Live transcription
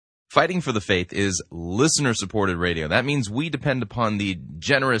Fighting for the Faith is listener-supported radio. That means we depend upon the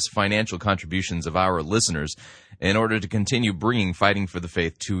generous financial contributions of our listeners in order to continue bringing Fighting for the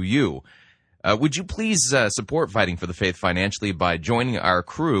Faith to you. Would you please support Fighting for the Faith financially by joining our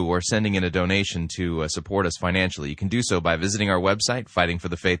crew or sending in a donation to support us financially? You can do so by visiting our website,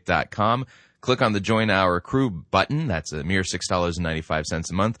 fightingforthefaith.com. Click on the Join Our Crew button. That's a mere $6.95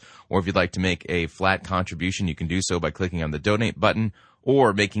 a month. Or if you'd like to make a flat contribution, you can do so by clicking on the Donate button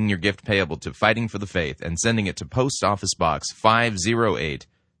or making your gift payable to Fighting for the Faith and sending it to Post Office Box 508,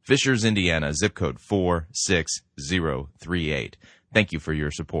 Fishers, Indiana, zip code 46038. Thank you for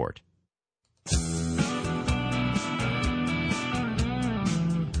your support.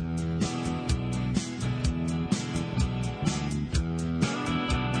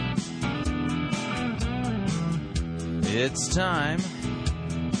 It's time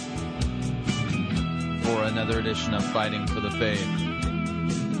for another edition of Fighting for the Faith.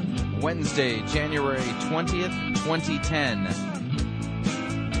 Wednesday, January 20th, 2010.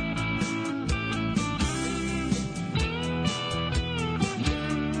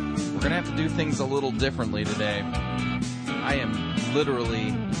 We're going to have to do things a little differently today. I am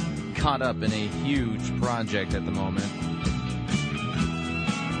literally caught up in a huge project at the moment.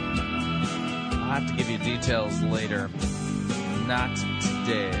 I'll have to give you details later. Not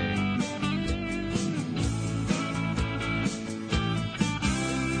today.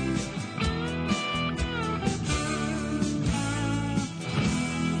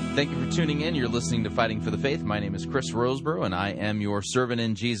 Thank you for tuning in. You're listening to Fighting for the Faith. My name is Chris Roseborough, and I am your servant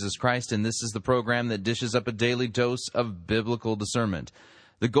in Jesus Christ, and this is the program that dishes up a daily dose of biblical discernment,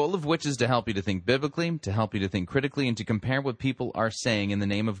 the goal of which is to help you to think biblically, to help you to think critically, and to compare what people are saying in the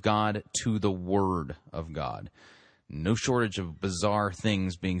name of God to the Word of God. No shortage of bizarre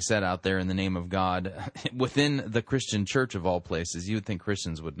things being said out there in the name of God within the Christian church of all places. You would think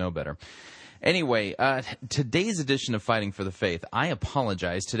Christians would know better. Anyway, today's edition of Fighting for the Faith, I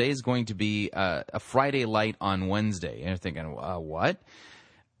apologize. Today is going to be a Friday Light on Wednesday. And you're thinking, what?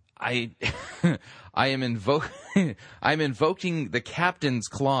 I'm invoking the captain's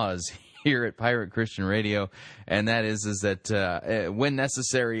clause here at Pirate Christian Radio, and that is that when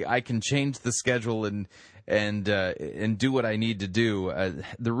necessary, I can change the schedule and do what I need to do.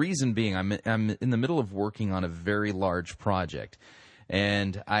 The reason being, I'm in the middle of working on a very large project,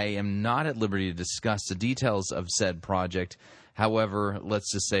 and I am not at liberty to discuss the details of said project. However,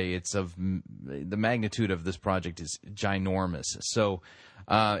 let's just say it's of the magnitude of this project is ginormous. So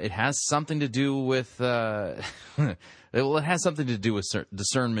it has something to do with it has something to do with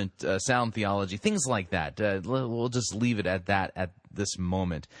discernment, sound theology, things like that. We'll just leave it at that at this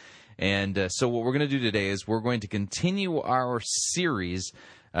moment. And so what we're going to do today is we're going to continue our series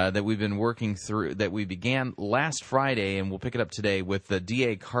that we've been working through, that we began last Friday, and we'll pick it up today with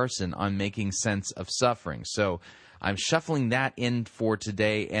D.A. Carson on making sense of suffering. So I'm shuffling that in for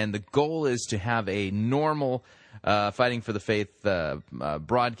today, and the goal is to have a normal Fighting for the Faith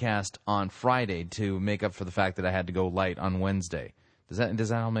broadcast on Friday to make up for the fact that I had to go light on Wednesday. Does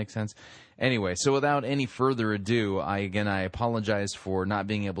that all make sense? Anyway, so without any further ado, I apologize for not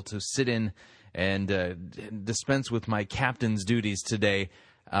being able to sit in and dispense with my captain's duties today.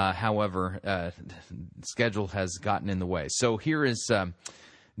 However, schedule has gotten in the way. So here is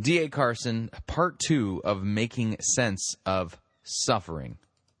D.A. Carson, part 2 of Making Sense of Suffering.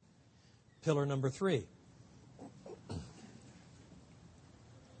 Pillar number 3.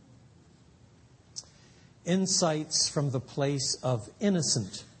 Insights from the place of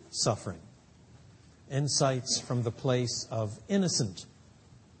innocent suffering. Insights from the place of innocent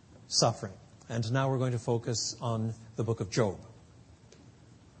suffering. And now we're going to focus on the book of Job.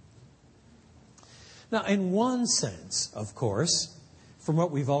 Now, in one sense, of course, from what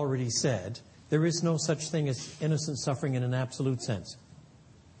we've already said, there is no such thing as innocent suffering in an absolute sense.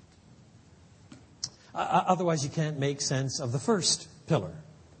 Otherwise, you can't make sense of the first pillar.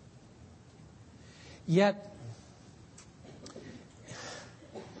 Yet,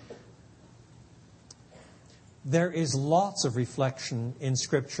 there is lots of reflection in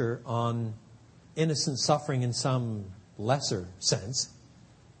Scripture on innocent suffering in some lesser sense.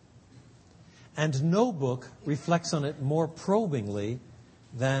 And no book reflects on it more probingly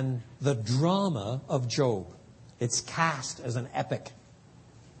than the drama of Job. It's cast as an epic.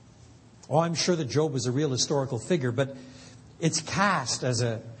 Oh, I'm sure that Job was a real historical figure, but it's cast as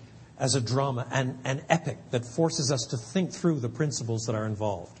a drama, an epic that forces us to think through the principles that are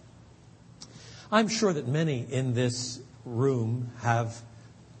involved. I'm sure that many in this room have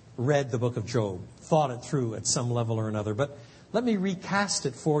read the book of Job, thought it through at some level or another, but let me recast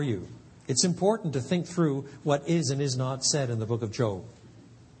it for you. It's important to think through what is and is not said in the book of Job.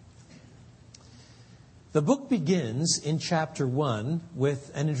 The book begins in chapter 1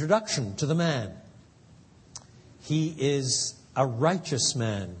 with an introduction to the man. He is a righteous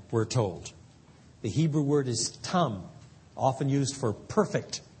man, we're told. The Hebrew word is tam, often used for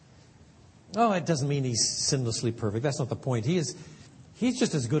perfect. Oh, it doesn't mean he's sinlessly perfect. That's not the point. He's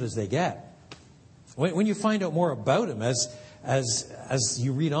just as good as they get. When you find out more about him as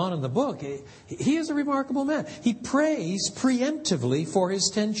you read on in the book, he is a remarkable man. He prays preemptively for his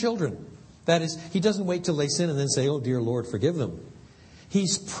 10 children. That is, he doesn't wait till they sin and then say, "Oh, dear Lord, forgive them."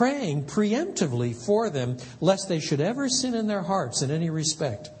 He's praying preemptively for them, lest they should ever sin in their hearts in any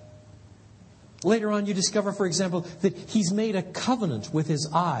respect. Later on, you discover, for example, that he's made a covenant with his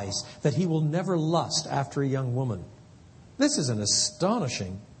eyes that he will never lust after a young woman. This is an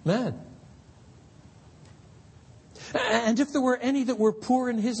astonishing man. And if there were any that were poor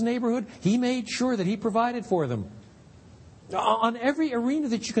in his neighborhood, he made sure that he provided for them. On every arena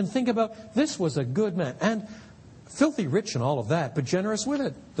that you can think about, this was a good man. And filthy rich and all of that, but generous with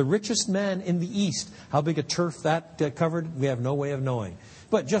it. The richest man in the East. How big a turf that covered, we have no way of knowing.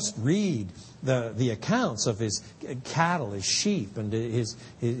 But just read the accounts of his cattle, his sheep, and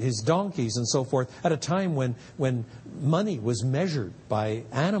his donkeys and so forth at a time when money was measured by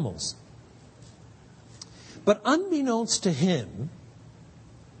animals. But unbeknownst to him,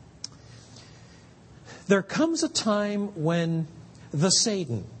 there comes a time when the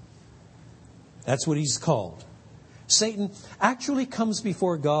Satan, that's what he's called, Satan actually comes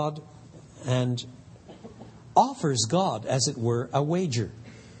before God and offers God, as it were, a wager.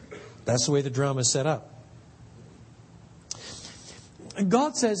 That's the way the drama is set up.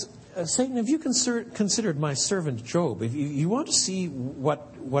 God says, "Satan, have you considered my servant Job? If you want to see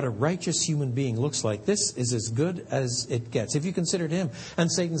what a righteous human being looks like, this is as good as it gets. Have you considered him?"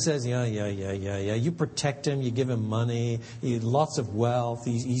 And Satan says, yeah. You protect him, you give him money, lots of wealth.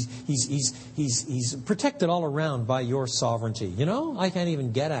 He's protected all around by your sovereignty. You know, I can't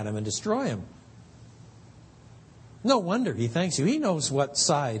even get at him and destroy him. No wonder he thanks you. He knows what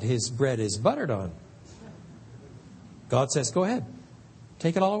side his bread is buttered on. God says, "Go ahead.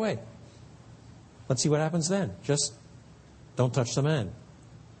 Take it all away. Let's see what happens then. Just don't touch the man."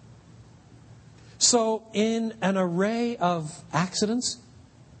 So in an array of accidents,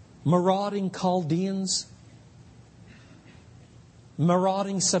 marauding Chaldeans,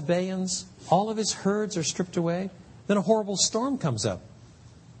 marauding Sabaeans, all of his herds are stripped away. Then a horrible storm comes up.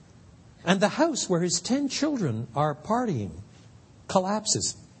 And the house where his 10 children are partying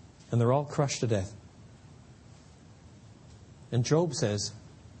collapses. And they're all crushed to death. And Job says,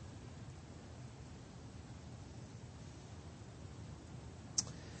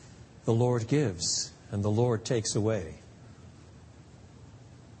 "The Lord gives and the Lord takes away.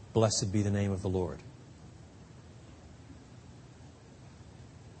 Blessed be the name of the Lord."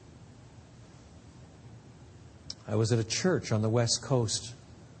 I was at a church on the West Coast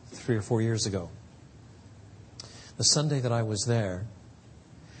 3 or 4 years ago. The Sunday that I was there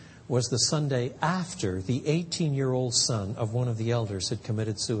was the Sunday after the 18-year-old son of one of the elders had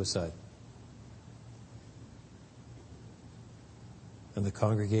committed suicide. And the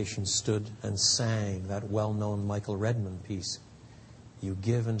congregation stood and sang that well-known Michael Redmond piece. "You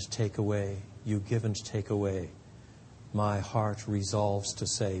give and take away, you give and take away. My heart resolves to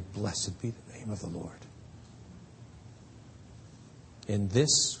say, blessed be the name of the Lord." In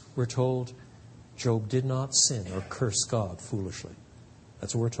this, we're told, Job did not sin or curse God foolishly.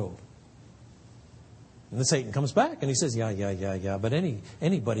 That's what we're told. And then Satan comes back and he says, yeah. But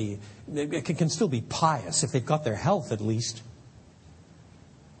anybody can still be pious if they've got their health at least.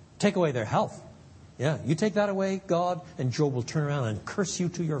 Take away their health. Yeah, you take that away, God, and Job will turn around and curse you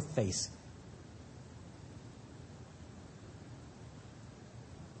to your face.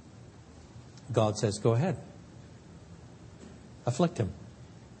 God says, "Go ahead. Afflict him.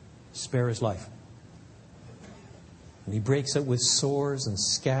 Spare his life." And he breaks out with sores and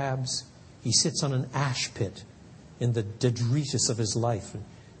scabs. He sits on an ash pit in the detritus of his life and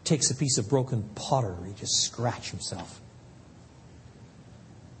takes a piece of broken pottery to scratch himself.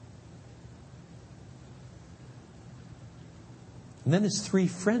 And then his 3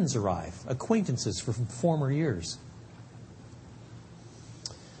 friends arrive, acquaintances from former years.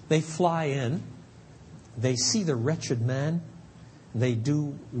 They fly in. They see the wretched man. They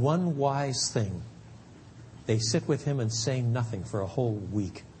do one wise thing. They sit with him and say nothing for a whole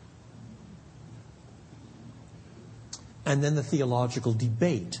week. And then the theological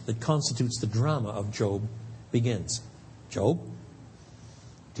debate that constitutes the drama of Job begins. Job,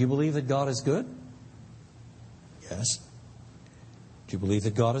 do you believe that God is good? Yes. Do you believe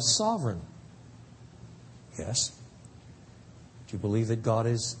that God is sovereign? Yes. Do you believe that God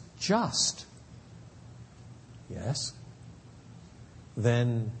is just? Yes.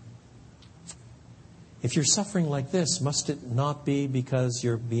 Then, if you're suffering like this, must it not be because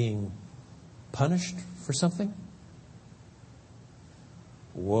you're being punished for something?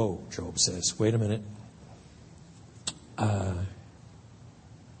 Whoa, Job says. Wait a minute.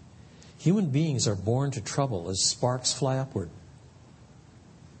 Human beings are born to trouble as sparks fly upward.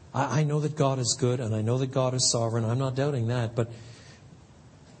 I know that God is good, and I know that God is sovereign. I'm not doubting that, but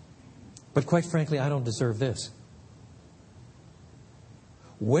quite frankly, I don't deserve this.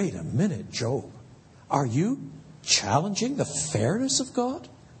 Wait a minute, Job. Are you challenging the fairness of God?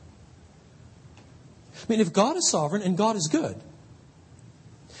 I mean, if God is sovereign and God is good,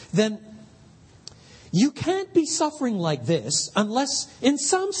 then you can't be suffering like this unless, in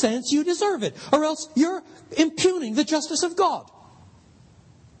some sense, you deserve it. Or else you're impugning the justice of God.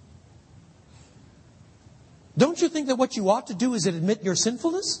 Don't you think that what you ought to do is admit your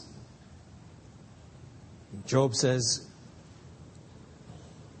sinfulness? Job says,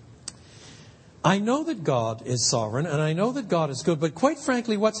 I know that God is sovereign and I know that God is good, but quite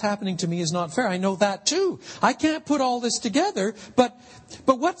frankly, what's happening to me is not fair. I know that too. I can't put all this together, but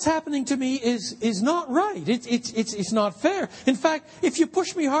what's happening to me is not right. It's not fair. In fact, if you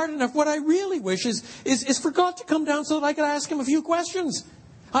push me hard enough, what I really wish is for God to come down so that I could ask Him a few questions.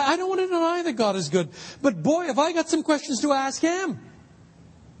 I don't want to deny that God is good, but boy, have I got some questions to ask Him.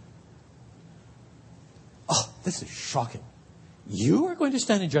 Oh, this is shocking. You are going to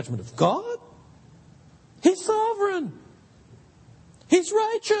stand in judgment of God? He's sovereign. He's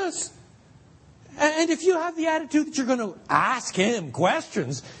righteous. And if you have the attitude that you're going to ask Him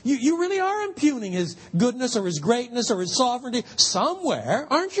questions, you really are impugning His goodness or His greatness or His sovereignty somewhere,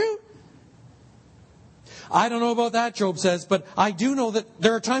 aren't you? I don't know about that, Job says, but I do know that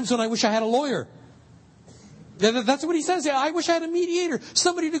there are times when I wish I had a lawyer. That's what he says. I wish I had a mediator,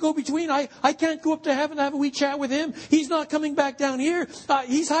 somebody to go between. I can't go up to heaven and have a wee chat with Him. He's not coming back down here.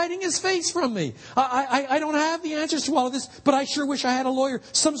 He's hiding His face from me. I don't have the answers to all of this, but I sure wish I had a lawyer,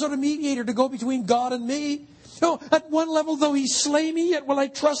 some sort of mediator to go between God and me. No, at one level, though He slay me, yet will I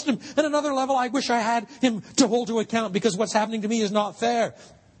trust Him. At another level, I wish I had Him to hold to account because what's happening to me is not fair.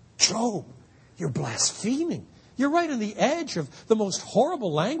 Job, you're blaspheming. You're right on the edge of the most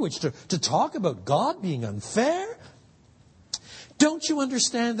horrible language to talk about God being unfair. Don't you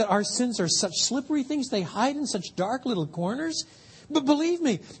understand that our sins are such slippery things? They hide in such dark little corners. But believe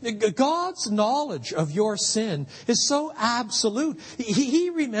me, God's knowledge of your sin is so absolute.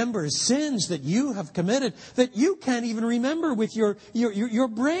 He remembers sins that you have committed that you can't even remember with your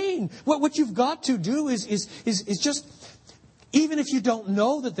brain. What you've got to do is just... Even if you don't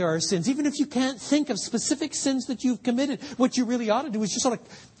know that there are sins, even if you can't think of specific sins that you've committed, what you really ought to do is just sort of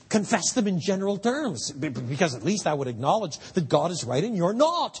confess them in general terms. Because at least I would acknowledge that God is right and you're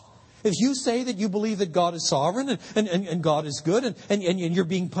not. If you say that you believe that God is sovereign and God is good and you're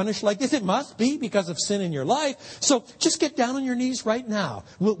being punished like this, it must be because of sin in your life. So just get down on your knees right now.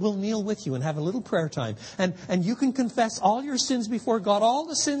 We'll kneel with you and have a little prayer time. And you can confess all your sins before God, all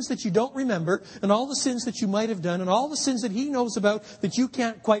the sins that you don't remember and all the sins that you might have done and all the sins that He knows about that you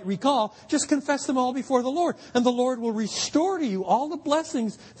can't quite recall. Just confess them all before the Lord. And the Lord will restore to you all the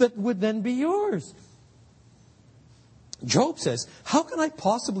blessings that would then be yours. Job says, how can I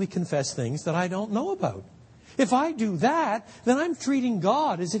possibly confess things that I don't know about? If I do that, then I'm treating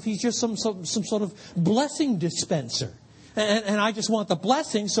God as if He's just some sort of blessing dispenser. And I just want the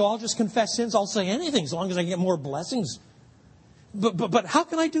blessing, so I'll just confess sins. I'll say anything as long as I get more blessings. But how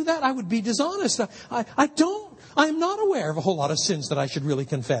can I do that? I would be dishonest. I'm not aware of a whole lot of sins that I should really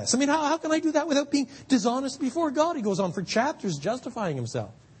confess. I mean, how can I do that without being dishonest before God? He goes on for chapters justifying himself.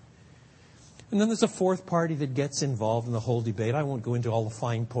 And then there's a fourth party that gets involved in the whole debate. I won't go into all the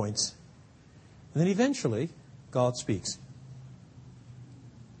fine points. And then eventually, God speaks.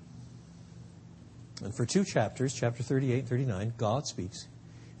 And for 2 chapters, chapter 38 and 39, God speaks.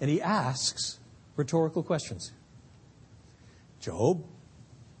 And He asks rhetorical questions. Job,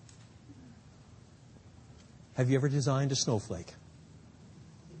 have you ever designed a snowflake?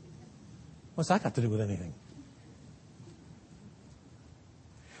 What's that got to do with anything?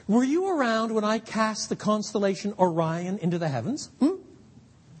 Were you around when I cast the constellation Orion into the heavens?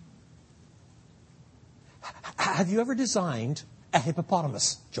 Have you ever designed a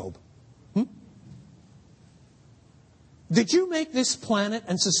hippopotamus, Job? Did you make this planet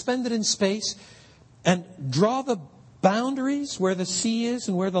and suspend it in space and draw the boundaries where the sea is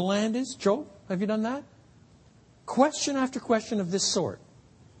and where the land is? Job, have you done that? Question after question of this sort.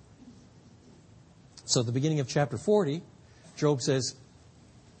 So at the beginning of chapter 40, Job says,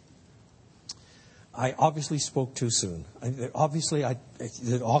 I obviously spoke too soon. There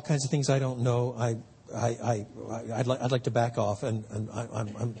are all kinds of things I don't know. I'd like to back off, and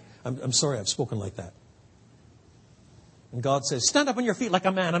I'm sorry I've spoken like that. And God says, stand up on your feet like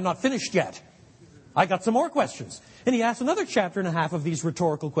a man. I'm not finished yet. I got some more questions. And he asks another chapter and a half of these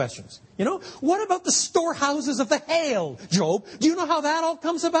rhetorical questions. What about the storehouses of the hail, Job? Do you know how that all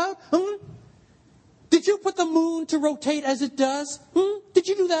comes about? Did you put the moon to rotate as it does? Did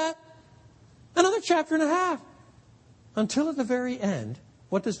you do that? Another chapter and a half. Until at the very end,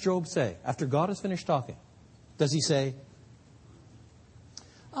 what does Job say? After God has finished talking, does he say,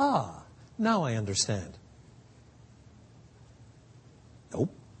 now I understand?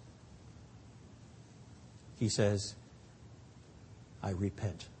 Nope. He says, I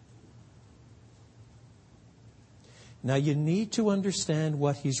repent. Now you need to understand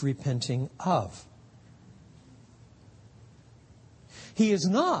what he's repenting of. He is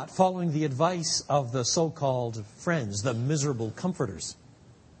not following the advice of the so-called friends, the miserable comforters.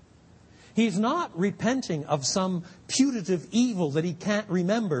 He's not repenting of some putative evil that he can't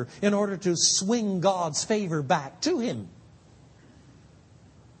remember in order to swing God's favor back to him.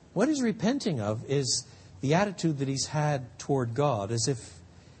 What he's repenting of is the attitude that he's had toward God, as if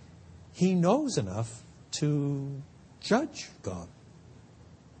he knows enough to judge God.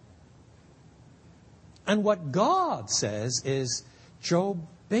 And what God says is, Job,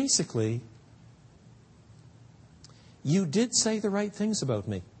 basically, you did say the right things about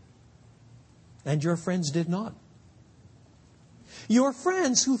me, and your friends did not. Your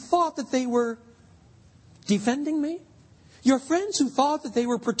friends who thought that they were defending me, your friends who thought that they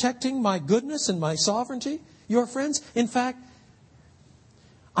were protecting my goodness and my sovereignty, your friends, in fact,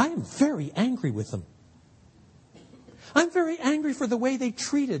 I am very angry with them. I'm very angry for the way they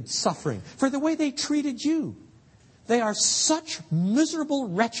treated suffering, for the way they treated you. They are such miserable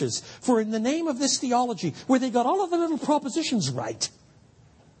wretches, for in the name of this theology, where they got all of the little propositions right,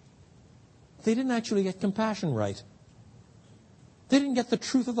 they didn't actually get compassion right. They didn't get the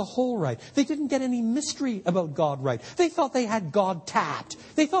truth of the whole right. They didn't get any mystery about God right. They thought they had God tapped.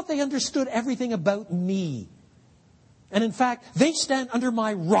 They thought they understood everything about me. And in fact, they stand under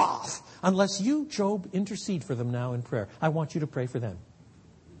my wrath unless you, Job, intercede for them now in prayer. I want you to pray for them.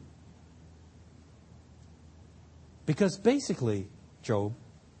 Because basically, Job,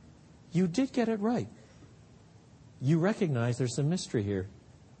 you did get it right. You recognize there's some mystery here.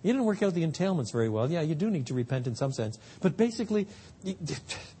 You didn't work out the entailments very well. Yeah, you do need to repent in some sense. But basically,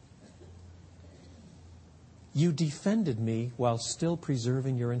 you defended me while still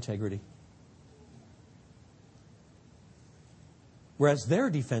preserving your integrity. Whereas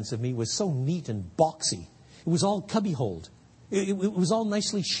their defense of me was so neat and boxy. It was all cubbyholed. It was all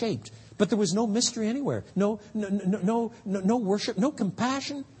nicely shaped. But there was no mystery anywhere. No worship, no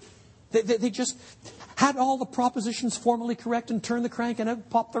compassion. They just had all the propositions formally correct and turned the crank and out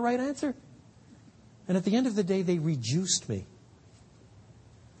popped the right answer. And at the end of the day, they reduced me.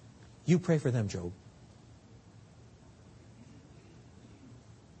 You pray for them, Job.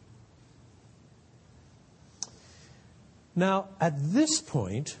 Now, at this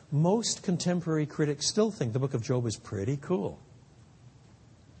point, most contemporary critics still think the book of Job is pretty cool.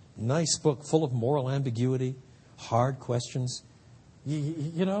 Nice book, full of moral ambiguity, hard questions.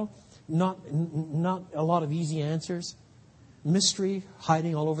 Not a lot of easy answers. Mystery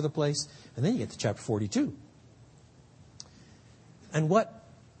hiding all over the place. And then you get to chapter 42. And what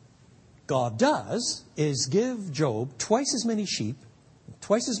God does is give Job twice as many sheep,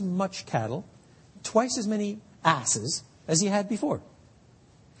 twice as much cattle, twice as many asses as he had before.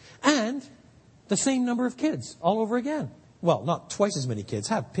 And the same number of kids all over again. Well, not twice as many kids.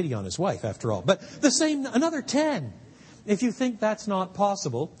 Have pity on his wife, after all. But the same, another 10. If you think that's not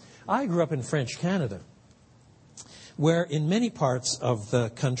possible, I grew up in French Canada, where in many parts of the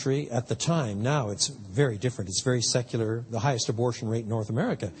country at the time, now it's very different. It's very secular, the highest abortion rate in North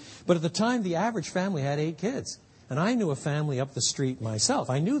America. But at the time, the average family had 8 kids. And I knew a family up the street myself.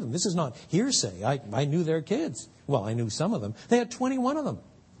 I knew them. This is not hearsay. I knew their kids. Well, I knew some of them. They had 21 of them.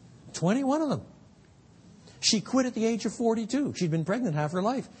 21 of them. She quit at the age of 42. She'd been pregnant half her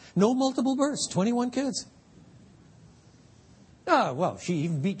life. No multiple births. 21 kids. Well, she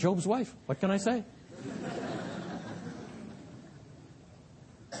even beat Job's wife. What can I say?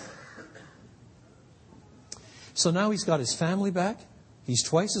 So now he's got his family back. He's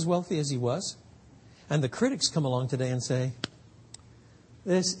twice as wealthy as he was. And the critics come along today and say,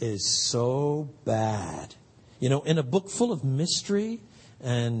 this is so bad. In a book full of mystery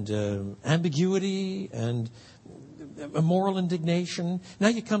and ambiguity and moral indignation. Now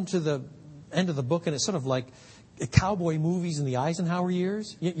you come to the end of the book and it's sort of like cowboy movies in the Eisenhower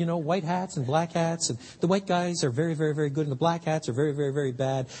years. You know, white hats and black hats. And the white guys are very, very, very good, and the black hats are very, very, very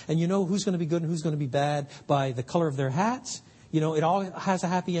bad. And you know who's going to be good and who's going to be bad by the color of their hats. You know, it all has a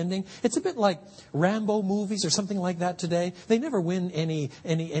happy ending. It's a bit like Rambo movies or something like that today. They never win any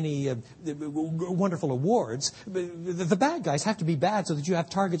wonderful awards. The bad guys have to be bad so that you have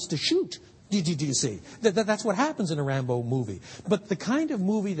targets to shoot. Do you see? That's what happens in a Rambo movie. But the kind of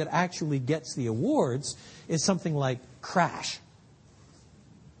movie that actually gets the awards is something like Crash.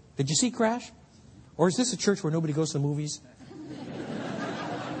 Did you see Crash? Or is this a church where nobody goes to the movies?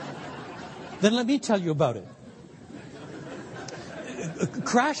 Then let me tell you about it.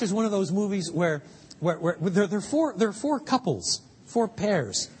 Crash is one of those movies where there are four couples, four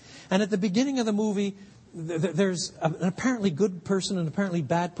pairs. And at the beginning of the movie, there's an apparently good person and an apparently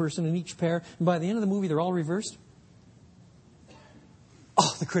bad person in each pair. And by the end of the movie, they're all reversed.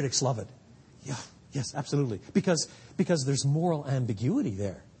 Oh, the critics love it. Yeah, yes, absolutely. Because there's moral ambiguity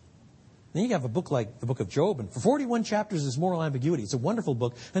there. Then you have a book like the book of Job, and for 41 chapters there's moral ambiguity. It's a wonderful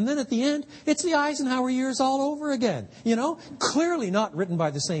book. And then at the end, it's the Eisenhower years all over again. You know, clearly not written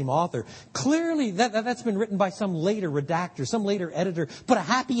by the same author. Clearly that's been written by some later redactor, some later editor. Put a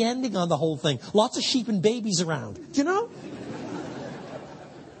happy ending on the whole thing. Lots of sheep and babies around. Do you know?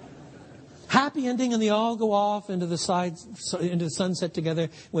 Happy ending, and they all go off into the sunset together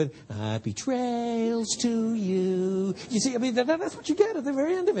with happy trails to you. You see, I mean, that's what you get at the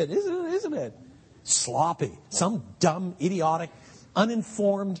very end of it, isn't it? Sloppy. Some dumb, idiotic,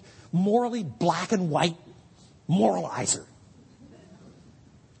 uninformed, morally black and white moralizer.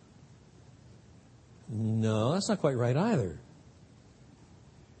 No, that's not quite right either.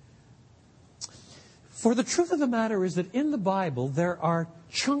 For the truth of the matter is that in the Bible, there are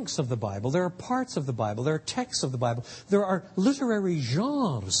chunks of the Bible, there are parts of the Bible, there are texts of the Bible, there are literary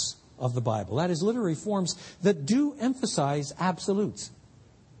genres of the Bible, that is, literary forms that do emphasize absolutes.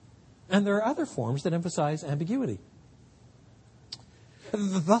 And there are other forms that emphasize ambiguity.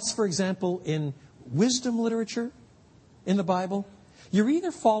 Thus, for example, in wisdom literature in the Bible, you're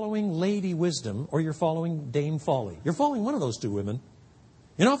either following Lady Wisdom or you're following Dame Folly. You're following one of those two women.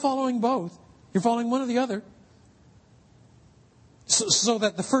 You're not following both. You're following one or the other. So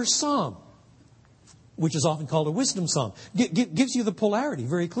that the first psalm, which is often called a wisdom psalm, gives you the polarity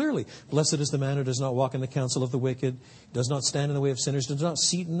very clearly. Blessed is the man who does not walk in the counsel of the wicked, does not stand in the way of sinners, does not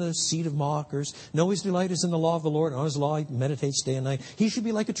seat in the seat of mockers. No, his delight is in the law of the Lord, and on his law he meditates day and night. He should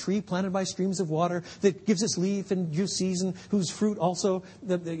be like a tree planted by streams of water that gives its leaf in due season, whose fruit also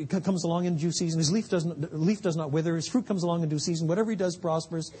comes along in due season. His leaf does not wither, his fruit comes along in due season. Whatever he does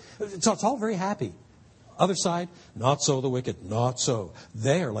prospers. So it's all very happy. Other side, not so the wicked, not so.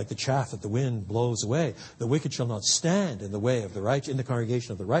 They are like the chaff that the wind blows away. The wicked shall not stand in the way of the righteous, in the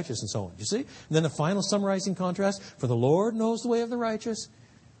congregation of the righteous, and so on. You see? And then the final summarizing contrast, for the Lord knows the way of the righteous,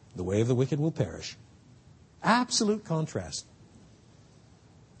 the way of the wicked will perish. Absolute contrast.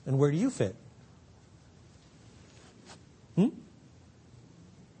 And where do you fit? Do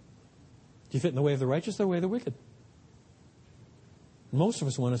you fit in the way of the righteous or the way of the wicked? Most of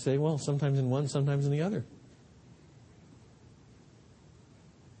us want to say, well, sometimes in one, sometimes in the other.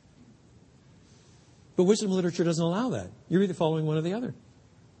 But wisdom literature doesn't allow that. You're either following one or the other.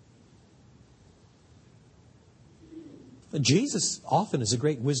 Jesus often is a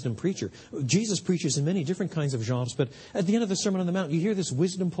great wisdom preacher. Jesus preaches in many different kinds of genres, but at the end of the Sermon on the Mount, you hear this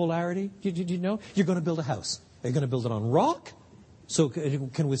wisdom polarity. Did you know? You're going to build a house. Are you going to build it on rock, so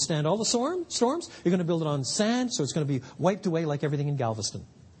it can withstand all the storms? You're going to build it on sand, so it's going to be wiped away like everything in Galveston.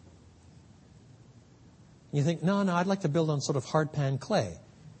 You think, no, I'd like to build on sort of hard pan clay.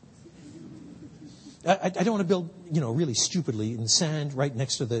 I don't want to build, really stupidly in sand right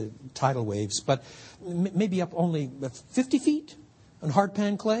next to the tidal waves, but maybe up only 50 feet on hard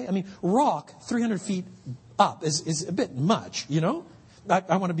pan clay. I mean, rock 300 feet up is a bit much,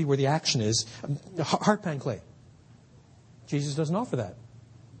 I want to be where the action is. Hard pan clay. Jesus doesn't offer that.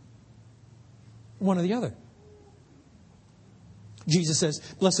 One or the other. Jesus says,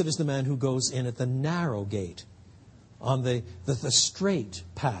 blessed is the man who goes in at the narrow gate, on the straight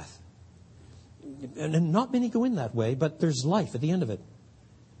path. And not many go in that way, but there's life at the end of it.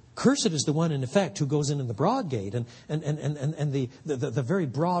 Cursed is the one, in effect, who goes in the broad gate and the very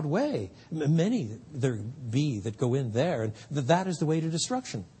broad way. Many there be that go in there, and that is the way to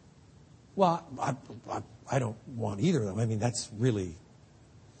destruction. Well, I don't want either of them. I mean, that's really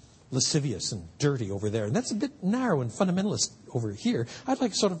lascivious and dirty over there. And that's a bit narrow and fundamentalist over here. I'd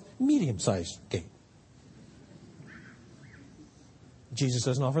like a sort of medium-sized gate. Jesus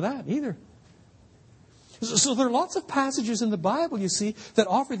doesn't offer that either. So there are lots of passages in the Bible, you see, that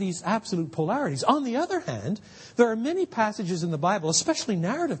offer these absolute polarities. On the other hand, there are many passages in the Bible, especially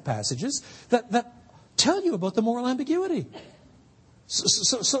narrative passages, that tell you about the moral ambiguity.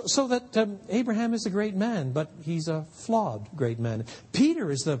 So that Abraham is a great man, but he's a flawed great man. Peter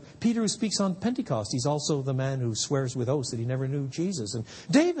is the Peter who speaks on Pentecost. He's also the man who swears with oaths that he never knew Jesus. And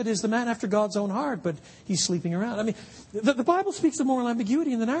David is the man after God's own heart, but he's sleeping around. I mean, the Bible speaks of moral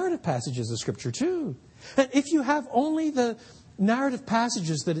ambiguity in the narrative passages of Scripture too. And if you have only the narrative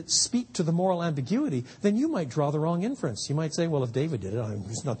passages that speak to the moral ambiguity, then you might draw the wrong inference. You might say, well, if David did it,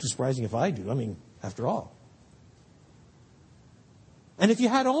 it's not too surprising if I do. I mean, after all. And if you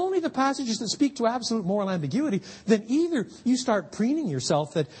had only the passages that speak to absolute moral ambiguity, then either you start preening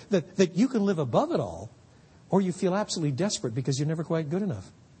yourself that you can live above it all, or you feel absolutely desperate because you're never quite good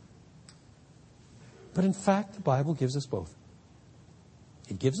enough. But in fact, the Bible gives us both.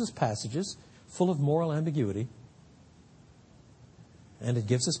 It gives us passages full of moral ambiguity, and it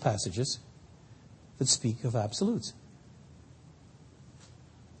gives us passages that speak of absolutes.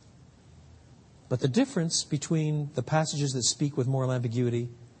 But the difference between the passages that speak with moral ambiguity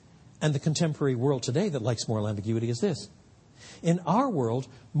and the contemporary world today that likes moral ambiguity is this. In our world,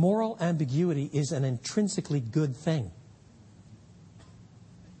 moral ambiguity is an intrinsically good thing.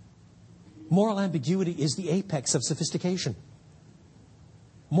 Moral ambiguity is the apex of sophistication.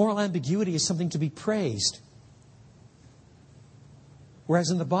 Moral ambiguity is something to be praised. Whereas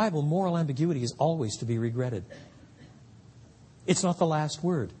in the Bible, moral ambiguity is always to be regretted. It's not the last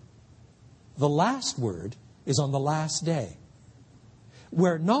word. The last word is on the last day,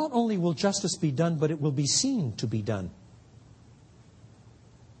 where not only will justice be done, but it will be seen to be done.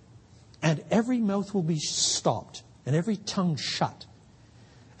 And every mouth will be stopped, and every tongue shut.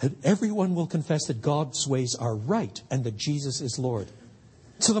 And everyone will confess that God's ways are right, and that Jesus is Lord.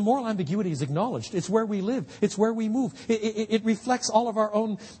 So the moral ambiguity is acknowledged. It's where we live. It's where we move. It reflects all of our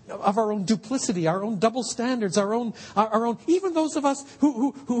own duplicity, our own double standards, our own. Even those of us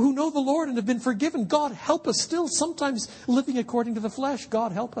who know the Lord and have been forgiven. God help us still sometimes living according to the flesh.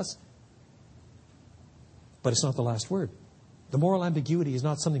 God help us. But it's not the last word. The moral ambiguity is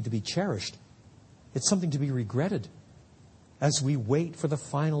not something to be cherished. It's something to be regretted as we wait for the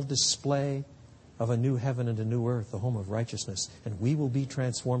final display of a new heaven and a new earth, the home of righteousness. And we will be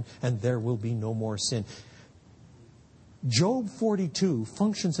transformed, and there will be no more sin. Job 42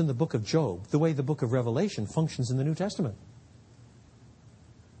 functions in the book of Job the way the book of Revelation functions in the New Testament.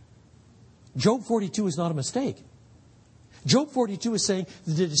 Job 42 is not a mistake. Job 42 is saying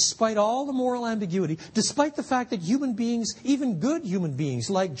that despite all the moral ambiguity, despite the fact that human beings, even good human beings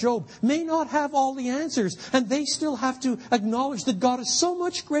like Job, may not have all the answers, and they still have to acknowledge that God is so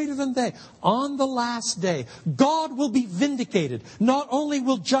much greater than they, on the last day, God will be vindicated. Not only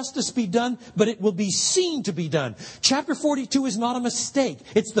will justice be done, but it will be seen to be done. Chapter 42 is not a mistake.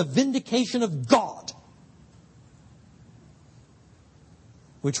 It's the vindication of God,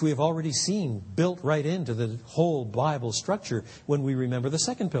 which we have already seen built right into the whole Bible structure when we remember the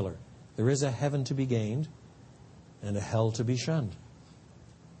second pillar. There is a heaven to be gained and a hell to be shunned.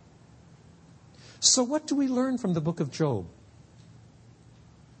 So what do we learn from the book of Job?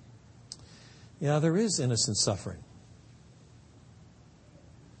 Yeah, there is innocent suffering.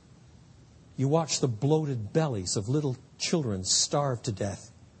 You watch the bloated bellies of little children starve to death.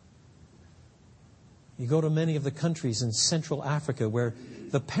 You go to many of the countries in Central Africa where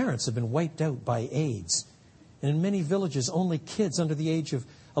the parents have been wiped out by AIDS. And in many villages, only kids under the age of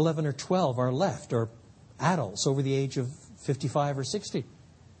 11 or 12 are left, or adults over the age of 55 or 60.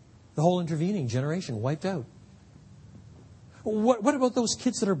 The whole intervening generation wiped out. What about those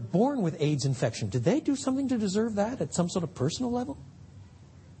kids that are born with AIDS infection? Did they do something to deserve that at some sort of personal level?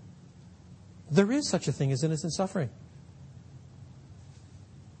 There is such a thing as innocent suffering.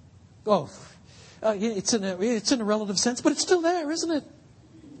 It's in a relative sense, but it's still there, isn't it?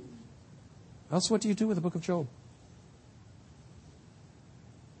 Else what do you do with the book of Job?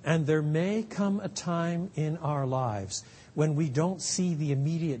 And there may come a time in our lives when we don't see the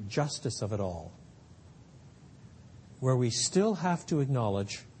immediate justice of it all, where we still have to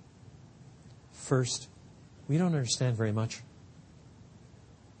acknowledge, first, we don't understand very much.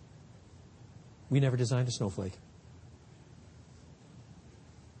 We never designed a snowflake.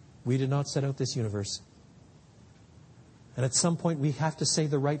 We did not set out this universe. And at some point we have to say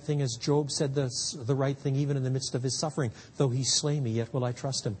the right thing, as Job said the right thing even in the midst of his suffering. Though he slay me, yet will I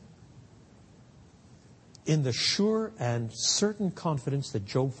trust him. In the sure and certain confidence that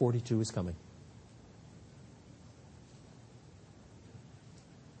Job 42 is coming.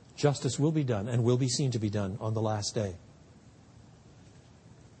 Justice will be done and will be seen to be done on the last day.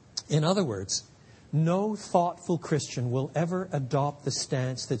 In other words, No thoughtful Christian will ever adopt the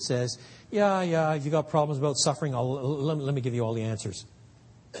stance that says, yeah, if you got problems about suffering, let me give you all the answers.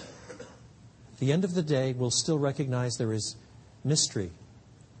 At the end of the day, we'll still recognize there is mystery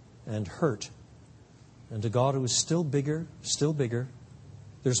and hurt. And a God who is still bigger.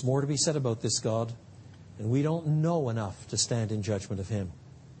 There's more to be said about this God. And we don't know enough to stand in judgment of Him.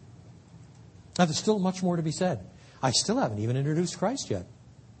 Now, there's still much more to be said. I still haven't even introduced Christ yet.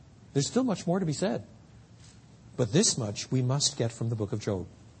 There's still much more to be said. But this much we must get from the book of Job.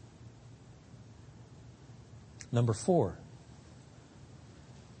 Number 4.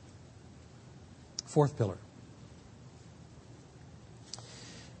 Fourth pillar.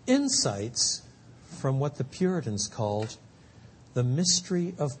 Insights from what the Puritans called the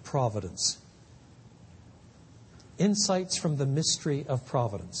mystery of providence. Insights from the mystery of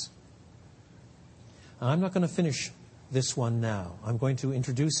providence. I'm not going to finish this one now. I'm going to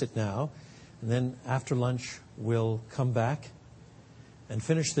introduce it now, and then after lunch we'll come back and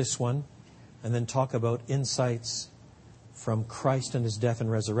finish this one, and then talk about insights from Christ and His death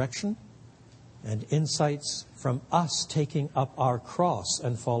and resurrection, and insights from us taking up our cross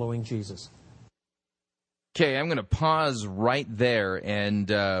and following Jesus. Okay, I'm going to pause right there, and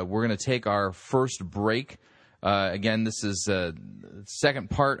we're going to take our first break. Again, this is the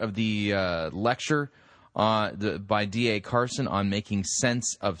second part of the lecture by D.A. Carson on making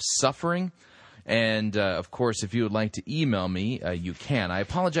sense of suffering. And, of course, if you would like to email me, you can. I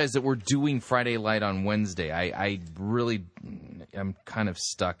apologize that we're doing Friday Light on Wednesday. I really am kind of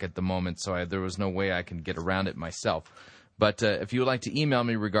stuck at the moment, so there was no way I can get around it myself. But if you would like to email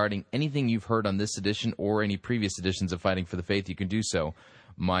me regarding anything you've heard on this edition or any previous editions of Fighting for the Faith, you can do so.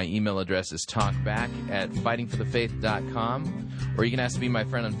 My email address is talkback@fightingforthefaith.com, or you can ask to be my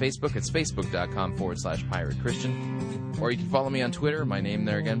friend on Facebook. It's facebook.com/Pirate Christian. Or you can follow me on Twitter. My name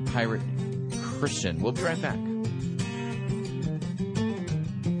there again, Pirate Christian. We'll be right back.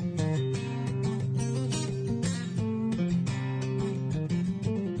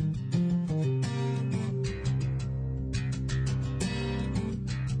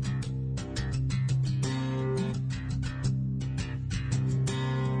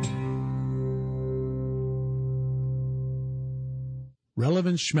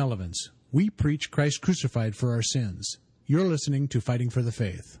 Relevance Schmelevance. We preach Christ crucified for our sins. You're listening to Fighting for the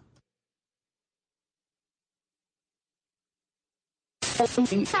Faith.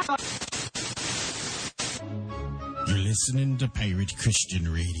 You're listening to Pirate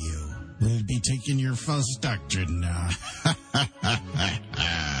Christian Radio. We'll be taking your false doctrine now.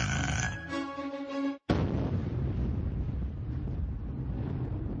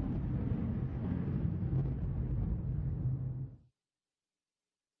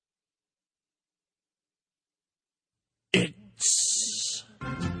 It's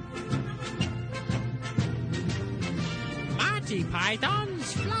Monty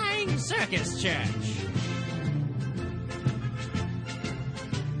Python's Flying Circus Church.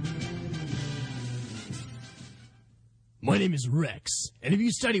 My name is Rex, and if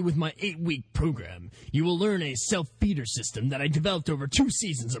you study with my 8-week program, you will learn a self-feeder system that I developed over 2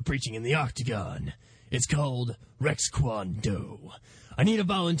 seasons of preaching in the Octagon. It's called Rex Kwon Do. I need a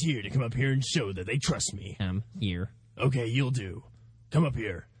volunteer to come up here and show that they trust me. Here. Okay, you'll do. Come up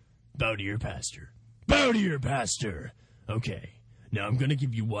here. Bow to your pastor. Bow to your pastor! Okay, now I'm gonna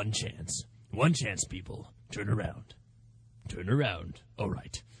give you one chance. One chance, people. Turn around. Turn around.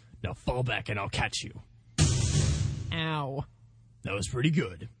 Alright. Now fall back and I'll catch you. Ow. That was pretty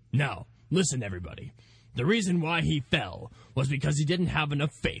good. Now, listen, everybody. The reason why he fell was because he didn't have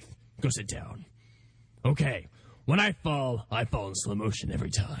enough faith. Go sit down. Okay, when I fall in slow motion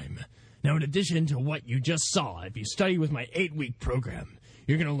every time. Now, in addition to what you just saw, if you study with my 8-week program,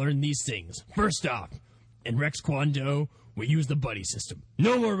 you're going to learn these things. First off, in Rex Kwon Do, we use the buddy system.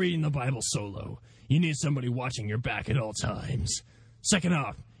 No more reading the Bible solo. You need somebody watching your back at all times. Second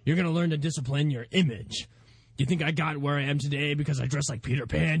off, you're going to learn to discipline your image. Do you think I got where I am today because I dress like Peter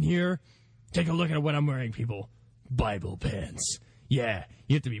Pan here? Take a look at what I'm wearing, people. Bible pants. Yeah,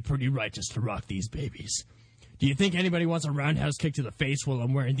 you have to be pretty righteous to rock these babies. Do you think anybody wants a roundhouse kick to the face while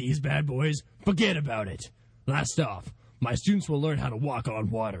I'm wearing these bad boys? Forget about it. Last off, my students will learn how to walk on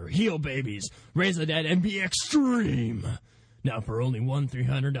water, heal babies, raise the dead, and be extreme. Now, for only one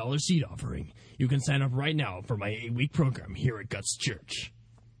 $300 seed offering, you can sign up right now for my 8-week program here at Guts Church.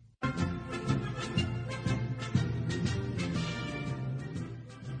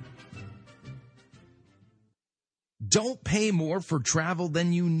 Don't pay more for travel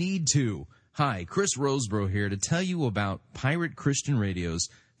than you need to. Hi, Chris Roseborough here to tell you about Pirate Christian Radio's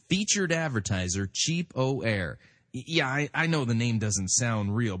featured advertiser, Cheap O Air. Yeah, I know the name doesn't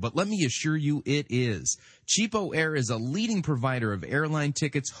sound real, but let me assure you it is. Cheapo Air is a leading provider of airline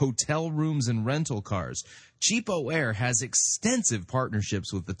tickets, hotel rooms, and rental cars. Cheapo Air has extensive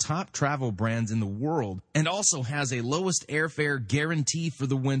partnerships with the top travel brands in the world and also has a lowest airfare guarantee for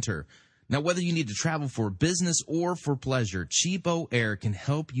the winter. Now, whether you need to travel for business or for pleasure, Cheapo Air can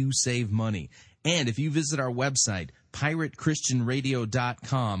help you save money. And if you visit our website,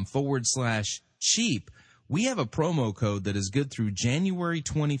 piratechristianradio.com/cheap, we have a promo code that is good through January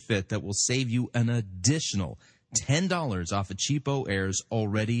 25th that will save you an additional $10 off of Cheapo Air's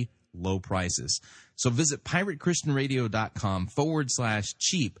already low prices. So visit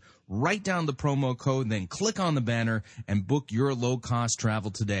piratechristianradio.com/cheap, write down the promo code, then click on the banner and book your low-cost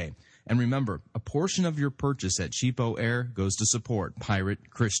travel today. And remember, a portion of your purchase at Cheapo Air goes to support Pirate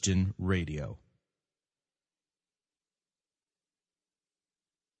Christian Radio.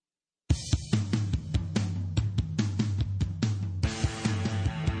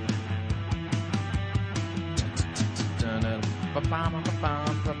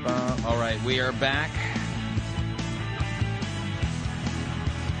 All right, we are back.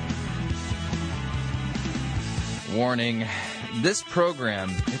 Warning, this program,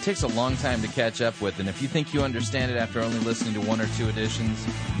 it takes a long time to catch up with, and if you think you understand it after only listening to one or two editions,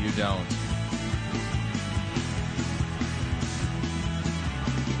 you don't.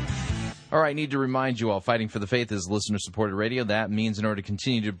 All right, I need to remind you all, Fighting for the Faith is listener-supported radio. That means in order to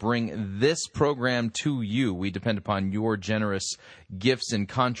continue to bring this program to you, we depend upon your generous gifts and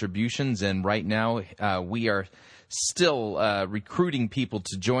contributions. And right now, we are still recruiting people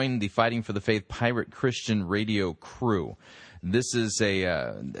to join the Fighting for the Faith Pirate Christian Radio crew. This is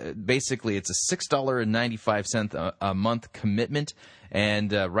basically it's a $6.95 a month commitment.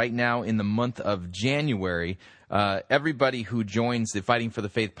 And right now, in the month of January, everybody who joins the Fighting for the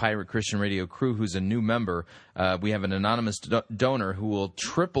Faith Pirate Christian Radio crew who's a new member, we have an anonymous donor who will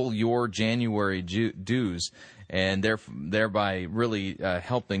triple your January dues, and thereby really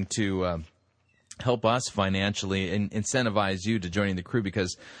helping to help us financially and incentivize you to joining the crew,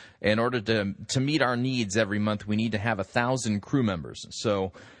 because in order to meet our needs every month, we need to have 1,000 crew members.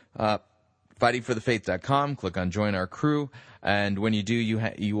 So fightingforthefaith.com, click on Join Our Crew, and when you do,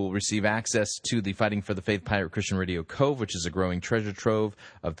 you will receive access to the Fighting for the Faith Pirate Christian Radio Cove, which is a growing treasure trove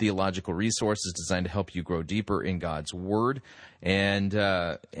of theological resources designed to help you grow deeper in God's Word, and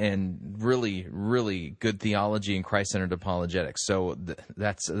really, really good theology and Christ-centered apologetics. So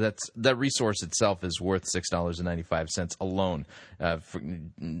that resource itself is worth $6.95 alone.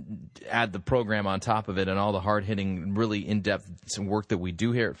 Add the program on top of it and all the hard-hitting, really in-depth work that we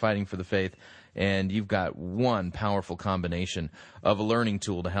do here at Fighting for the Faith, and you've got one powerful combination of a learning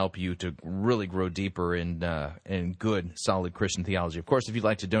tool to help you to really grow deeper in good, solid Christian theology. Of course, if you'd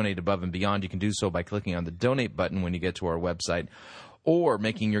like to donate above and beyond, you can do so by clicking on the donate button when you get to our website, or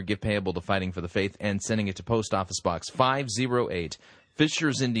making your gift payable to Fighting for the Faith and sending it to Post Office Box 508,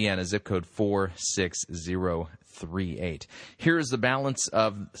 Fishers, Indiana, zip code 46038. Here is the balance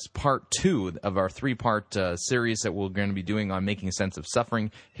of part 2 of our 3-part series that we're going to be doing on making sense of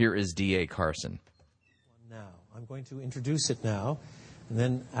suffering. Here is D.A. Carson. Now, I'm going to introduce it now, and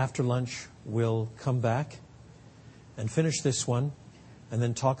then after lunch we'll come back and finish this one, and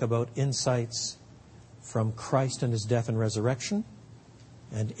then talk about insights from Christ and His death and resurrection,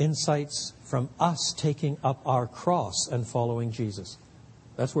 and insights from us taking up our cross and following Jesus.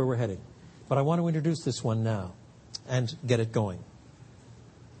 That's where we're heading. But I want to introduce this one now and get it going.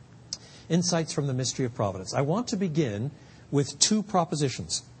 Insights from the mystery of providence. I want to begin with 2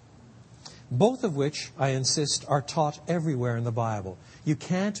 propositions, both of which, I insist, are taught everywhere in the Bible. You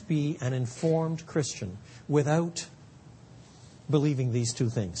can't be an informed Christian without believing these 2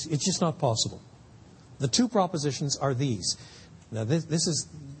 things. It's just not possible. The 2 propositions are these. Now,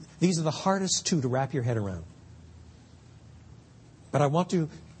 these are the hardest 2 to wrap your head around. But I want to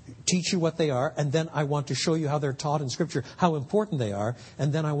teach you what they are, and then I want to show you how they're taught in Scripture, how important they are,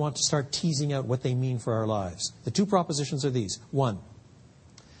 and then I want to start teasing out what they mean for our lives. The 2 propositions are these. 1,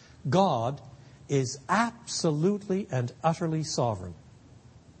 God is absolutely and utterly sovereign.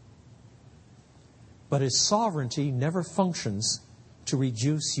 But His sovereignty never functions to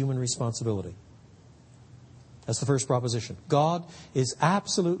reduce human responsibility. That's the first proposition. God is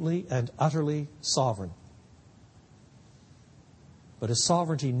absolutely and utterly sovereign. But His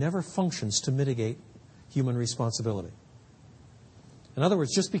sovereignty never functions to mitigate human responsibility. In other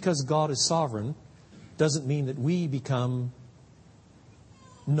words, just because God is sovereign doesn't mean that we become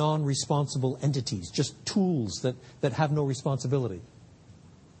non-responsible entities, just tools that have no responsibility.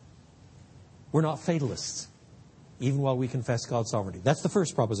 We're not fatalists, even while we confess God's sovereignty. That's the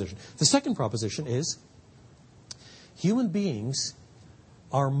first proposition. The second proposition is human beings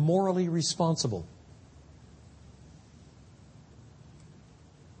are morally responsible.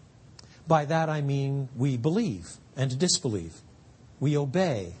 By that I mean we believe and disbelieve. We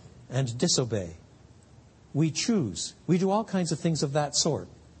obey and disobey. We choose. We do all kinds of things of that sort.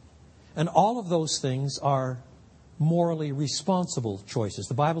 And all of those things are morally responsible choices.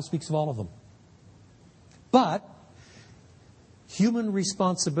 The Bible speaks of all of them. But human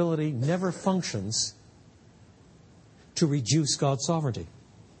responsibility never functions to reduce God's sovereignty.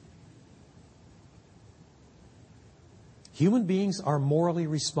 Human beings are morally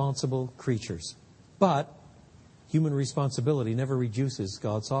responsible creatures, but human responsibility never reduces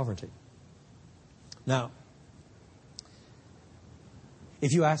God's sovereignty. Now,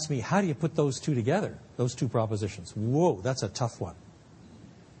 if you ask me, how do you put those two together, those two propositions? Whoa, that's a tough one.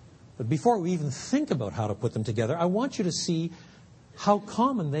 But before we even think about how to put them together, I want you to see how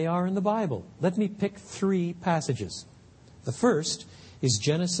common they are in the Bible. Let me pick 3 passages. The first is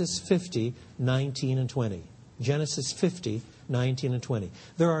Genesis 50, 19 and 20. Genesis 50, 19 and 20.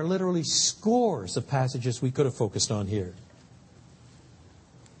 There are literally scores of passages we could have focused on here,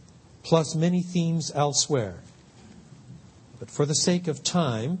 plus many themes elsewhere. But for the sake of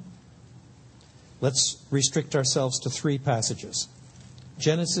time, let's restrict ourselves to 3 passages.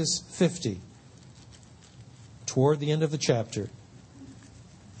 Genesis 50, toward the end of the chapter.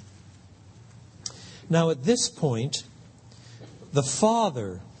 Now at this point, the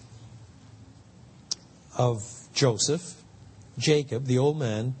father of Joseph, Jacob, the old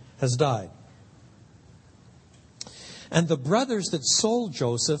man, has died. And the brothers that sold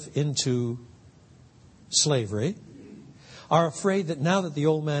Joseph into slavery are afraid that now that the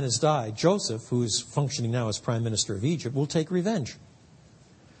old man has died, Joseph, who is functioning now as Prime Minister of Egypt, will take revenge.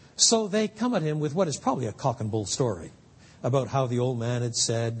 So they come at him with what is probably a cock and bull story about how the old man had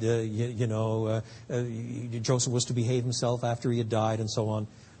said, Joseph was to behave himself after he had died and so on.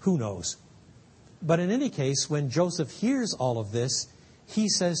 Who knows? But in any case, when Joseph hears all of this, he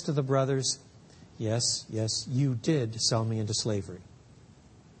says to the brothers, yes, you did sell me into slavery.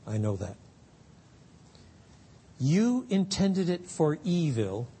 I know that. You intended it for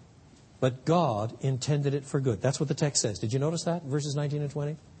evil, but God intended it for good. That's what the text says. Did you notice that? Verses 19 and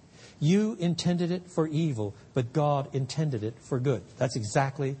 20? You intended it for evil, but God intended it for good. That's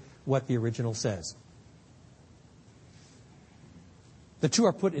exactly what the original says. The two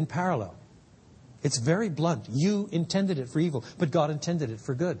are put in parallel. It's very blunt. You intended it for evil, but God intended it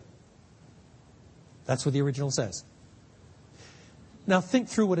for good. That's what the original says. Now think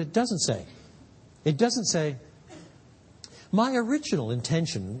through what it doesn't say. It doesn't say, my original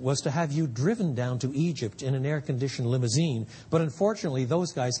intention was to have you driven down to Egypt in an air-conditioned limousine, but unfortunately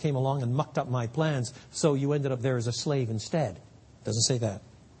those guys came along and mucked up my plans, so you ended up there as a slave instead. It doesn't say that.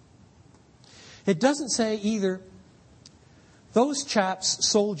 It doesn't say either, those chaps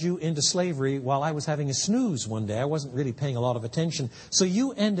sold you into slavery while I was having a snooze one day. I wasn't really paying a lot of attention. So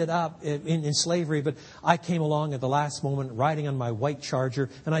you ended up in slavery, but I came along at the last moment riding on my white Charger,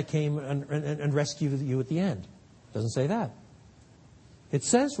 and I came and rescued you at the end. It doesn't say that. It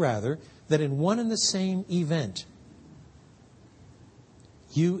says, rather, that in one and the same event,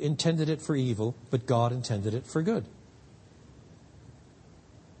 you intended it for evil, but God intended it for good.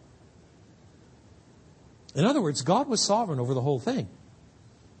 In other words, God was sovereign over the whole thing,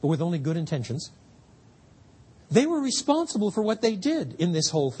 but with only good intentions. They were responsible for what they did in this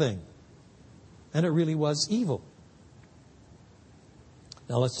whole thing, and it really was evil.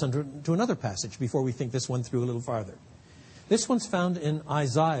 Now let's turn to another passage before we think this one through a little farther. This one's found in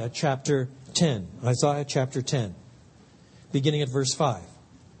Isaiah chapter 10. Isaiah chapter 10, beginning at verse 5.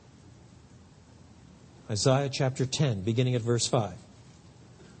 Isaiah chapter 10, beginning at verse 5.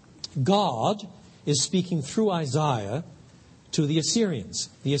 God is speaking through Isaiah to the Assyrians.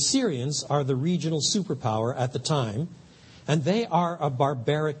 The Assyrians are the regional superpower at the time, and they are a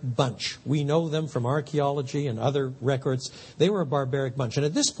barbaric bunch. We know them from archaeology and other records. They were a barbaric bunch. And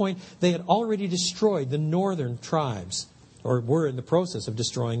at this point, they had already destroyed the northern tribes, or were in the process of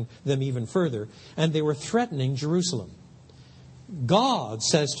destroying them even further, and they were threatening Jerusalem. God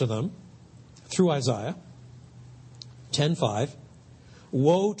says to them, through Isaiah 10:5,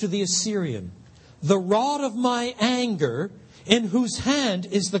 woe to the Assyrian, the rod of my anger, in whose hand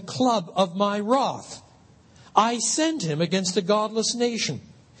is the club of my wrath. I send him against a godless nation.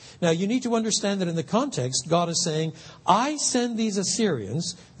 Now you need to understand that in the context, God is saying, I send these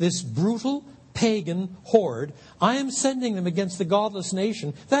Assyrians, this brutal pagan horde, I am sending them against the godless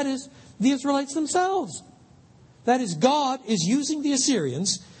nation. That is, the Israelites themselves. That is, God is using the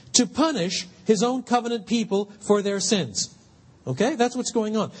Assyrians to punish his own covenant people for their sins. Okay, that's what's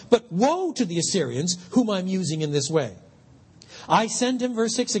going on. But woe to the Assyrians, whom I'm using in this way. I send him,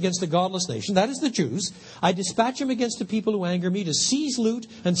 verse 6, against a godless nation, that is the Jews. I dispatch him against the people who anger me, to seize loot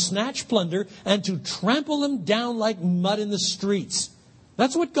and snatch plunder, and to trample them down like mud in the streets.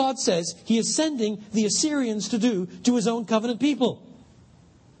 That's what God says he is sending the Assyrians to do to his own covenant people.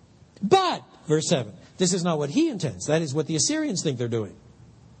 But, verse 7, this is not what he intends. That is what the Assyrians think they're doing.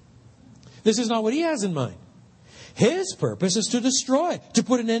 This is not what he has in mind. His purpose is to destroy, to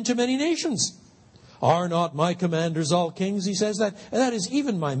put an end to many nations. Are not my commanders all kings? He says that. And that is,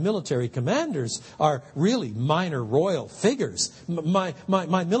 even my military commanders are really minor royal figures. My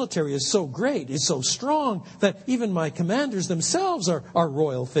military is so great, is so strong, that even my commanders themselves are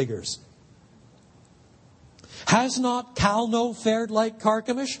royal figures. Has not Calno fared like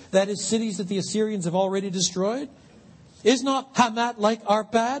Carchemish? That is, cities that the Assyrians have already destroyed. Is not Hamat like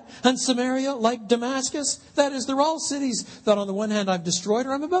Arpad, and Samaria like Damascus? That is, they're all cities that on the one hand I've destroyed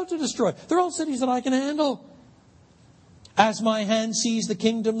or I'm about to destroy. They're all cities that I can handle. As my hand sees the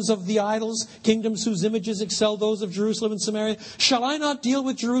kingdoms of the idols, kingdoms whose images excel those of Jerusalem and Samaria, shall I not deal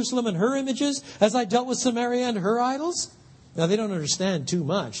with Jerusalem and her images as I dealt with Samaria and her idols? Now, they don't understand too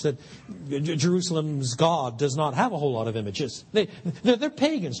much that Jerusalem's God does not have a whole lot of images. They're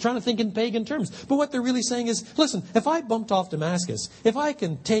pagans, trying to think in pagan terms. But what they're really saying is, listen, if I bumped off Damascus, if I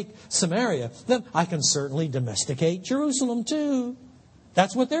can take Samaria, then I can certainly domesticate Jerusalem too.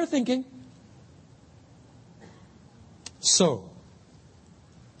 That's what they're thinking. So,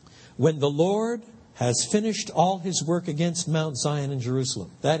 when the Lord has finished all his work against Mount Zion and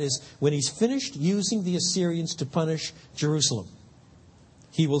Jerusalem, that is, when he's finished using the Assyrians to punish Jerusalem,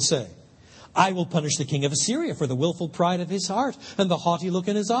 he will say, I will punish the king of Assyria for the willful pride of his heart and the haughty look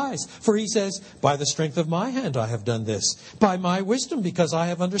in his eyes. For he says, by the strength of my hand I have done this. By my wisdom, because I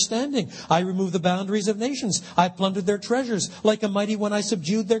have understanding. I remove the boundaries of nations. I plundered their treasures. Like a mighty one I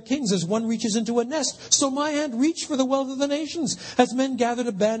subdued their kings. As one reaches into a nest, so my hand reached for the wealth of the nations. As men gathered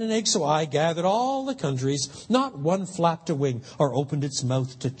a band and egg, so I gathered all the countries. Not one flapped a wing or opened its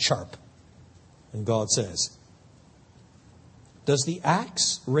mouth to charp. And God says, does the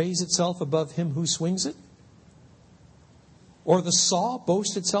axe raise itself above him who swings it? Or the saw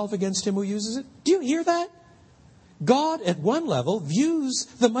boast itself against him who uses it? Do you hear that? God, at one level, views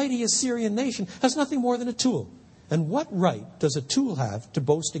the mighty Assyrian nation as nothing more than a tool. And what right does a tool have to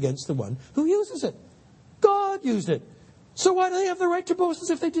boast against the one who uses it? God used it. So why do they have the right to boast as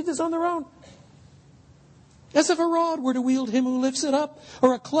if they did this on their own? As if a rod were to wield him who lifts it up,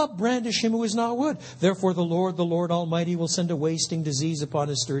 or a club brandish him who is not wood. Therefore the Lord Almighty, will send a wasting disease upon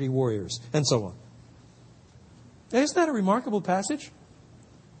his sturdy warriors. And so on. Isn't that a remarkable passage?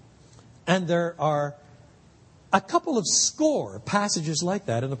 And there are a couple of score passages like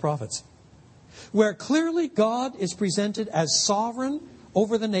that in the prophets, where clearly God is presented as sovereign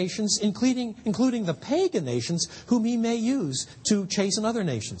over the nations, including the pagan nations, whom he may use to chasten other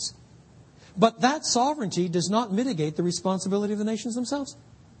nations. But that sovereignty does not mitigate the responsibility of the nations themselves.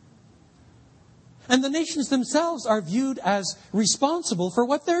 And the nations themselves are viewed as responsible for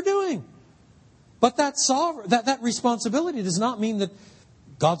what they're doing. But that responsibility does not mean that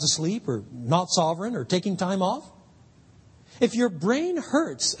God's asleep or not sovereign or taking time off. If your brain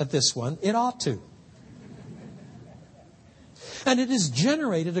hurts at this one, it ought to. And it has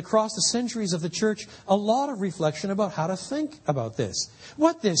generated across the centuries of the church a lot of reflection about how to think about this.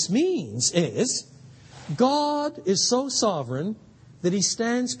 What this means is God is so sovereign that he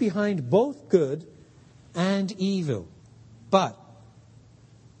stands behind both good and evil. But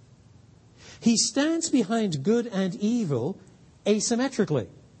he stands behind good and evil asymmetrically.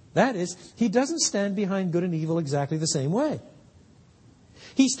 That is, he doesn't stand behind good and evil exactly the same way.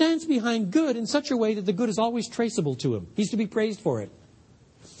 He stands behind good in such a way that the good is always traceable to him. He's to be praised for it.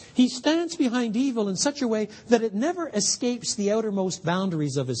 He stands behind evil in such a way that it never escapes the outermost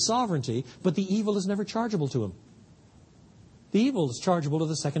boundaries of his sovereignty, but the evil is never chargeable to him. The evil is chargeable to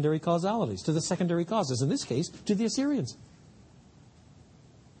the secondary causalities, to the secondary causes, in this case, to the Assyrians.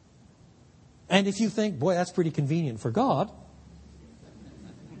 And if you think, boy, that's pretty convenient for God,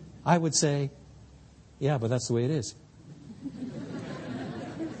 I would say, yeah, but that's the way it is.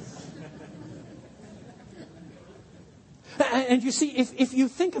 And you see, if you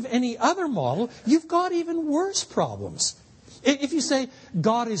think of any other model, you've got even worse problems. If you say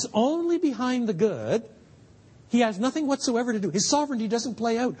God is only behind the good, he has nothing whatsoever to do, his sovereignty doesn't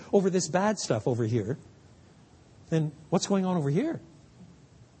play out over this bad stuff over here, then what's going on over here?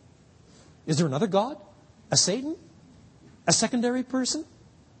 Is there another God? A Satan? A secondary person?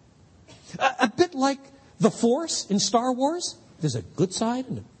 A bit like the Force in Star Wars. There's a good side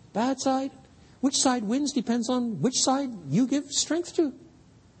and a bad side. Which side wins depends on which side you give strength to.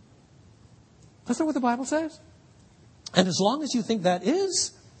 That's not what the Bible says. And as long as you think that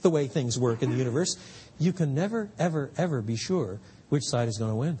is the way things work in the universe, you can never, ever, ever be sure which side is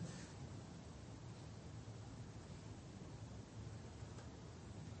going to win.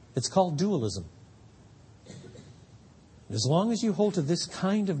 It's called dualism. As long as you hold to this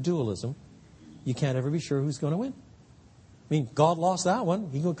kind of dualism, you can't ever be sure who's going to win. I mean, God lost that one.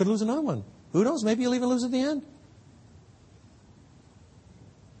 He could lose another one. Who knows? Maybe he'll even lose at the end.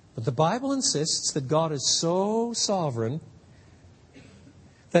 But the Bible insists that God is so sovereign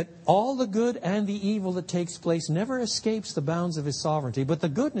that all the good and the evil that takes place never escapes the bounds of his sovereignty, but the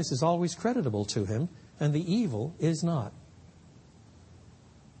goodness is always creditable to him, and the evil is not.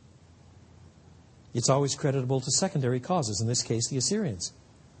 It's always creditable to secondary causes, in this case, the Assyrians.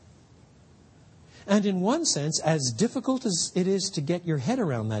 And in one sense, as difficult as it is to get your head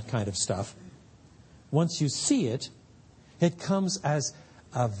around that kind of stuff, once you see it, it comes as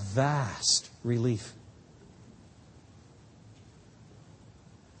a vast relief.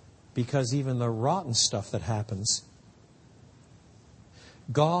 Because even the rotten stuff that happens,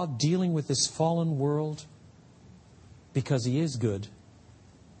 God dealing with this fallen world, because he is good,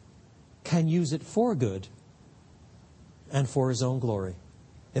 can use it for good and for his own glory.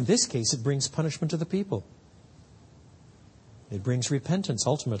 In this case, it brings punishment to the people. It brings repentance,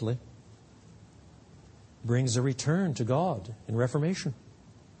 ultimately. It brings a return to God in reformation.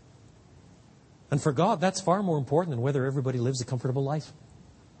 And for God, that's far more important than whether everybody lives a comfortable life.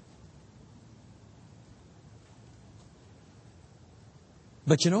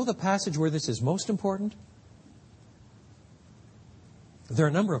 But you know the passage where this is most important? There are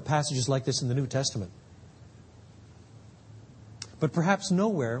a number of passages like this in the New Testament. But perhaps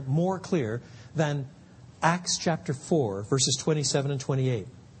nowhere more clear than Acts chapter 4, verses 27 and 28.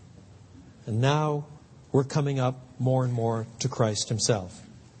 And now we're coming up more and more to Christ himself.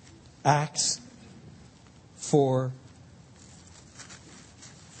 Acts 4,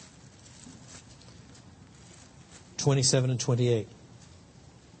 27 and 28.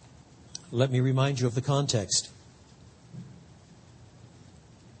 Let me remind you of the context.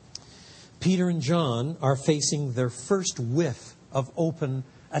 Peter and John are facing their first whiff of open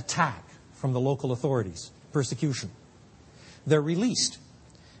attack from the local authorities, persecution. They're released.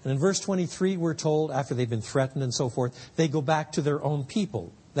 And in verse 23, we're told, after they've been threatened and so forth, they go back to their own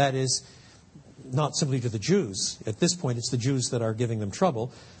people. That is, not simply to the Jews. At this point, it's the Jews that are giving them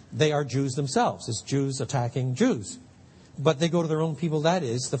trouble. They are Jews themselves. It's Jews attacking Jews. But they go to their own people, that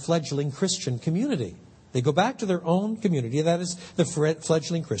is, the fledgling Christian community. They go back to their own community, that is, the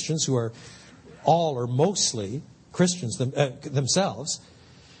fledgling Christians, who are all or mostly Christians themselves.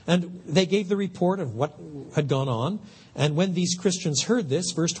 And they gave the report of what had gone on. And when these Christians heard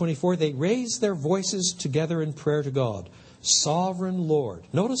this, verse 24, they raised their voices together in prayer to God. Sovereign Lord.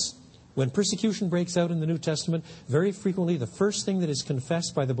 Notice, when persecution breaks out in the New Testament, very frequently the first thing that is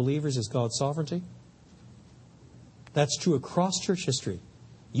confessed by the believers is God's sovereignty. That's true across church history.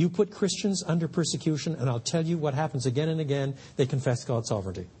 You put Christians under persecution, and I'll tell you what happens again and again. They confess God's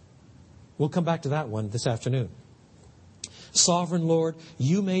sovereignty. We'll come back to that one this afternoon. Sovereign Lord,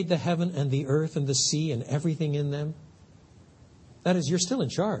 you made the heaven and the earth and the sea and everything in them. That is, you're still in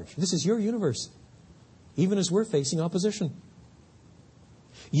charge. This is your universe, even as we're facing opposition.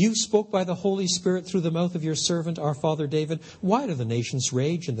 You spoke by the Holy Spirit through the mouth of your servant, our father David. Why do the nations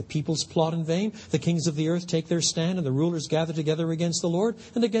rage and the peoples plot in vain? The kings of the earth take their stand and the rulers gather together against the Lord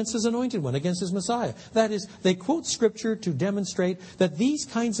and against his anointed one, against his Messiah. That is, they quote Scripture to demonstrate that these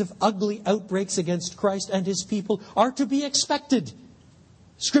kinds of ugly outbreaks against Christ and his people are to be expected.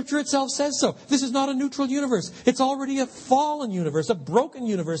 Scripture itself says so. This is not a neutral universe. It's already a fallen universe, a broken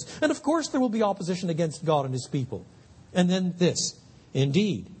universe. And of course there will be opposition against God and his people. And then this.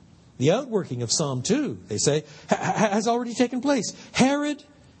 Indeed, the outworking of Psalm 2, they say, has already taken place. Herod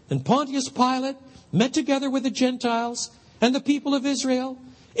and Pontius Pilate met together with the Gentiles and the people of Israel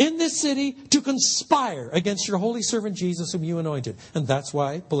in this city to conspire against your holy servant Jesus, whom you anointed. And that's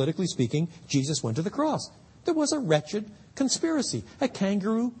why, politically speaking, Jesus went to the cross. There was a wretched conspiracy, a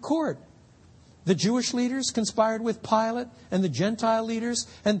kangaroo court. The Jewish leaders conspired with Pilate and the Gentile leaders,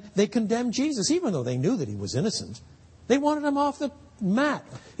 and they condemned Jesus, even though they knew that he was innocent. They wanted him off the mat.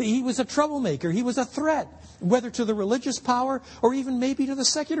 He was a troublemaker. He was a threat, whether to the religious power or even maybe to the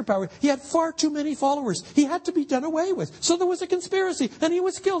secular power. He had far too many followers. He had to be done away with. So there was a conspiracy, and he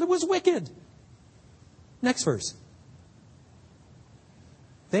was killed. It was wicked. Next verse.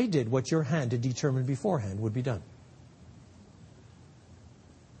 They did what your hand had determined beforehand would be done.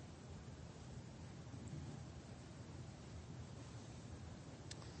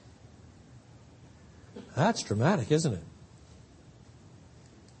 That's dramatic, isn't it?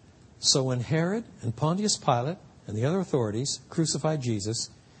 So when Herod and Pontius Pilate and the other authorities crucified Jesus,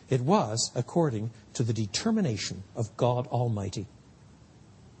 it was according to the determination of God Almighty.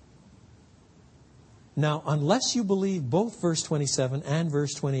 Now, unless you believe both verse 27 and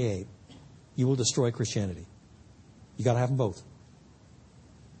verse 28, you will destroy Christianity. You've got to have them both.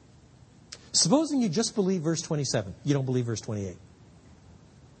 Supposing you just believe verse 27, you don't believe verse 28.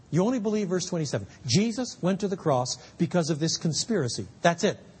 You only believe verse 27. Jesus went to the cross because of this conspiracy. That's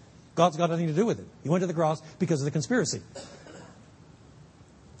it. God's got nothing to do with it. He went to the cross because of the conspiracy.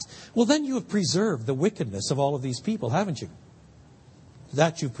 Well, then you have preserved the wickedness of all of these people, haven't you?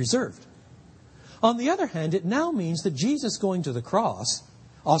 That you've preserved. On the other hand, it now means that Jesus going to the cross,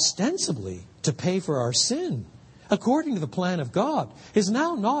 ostensibly to pay for our sin, according to the plan of God, is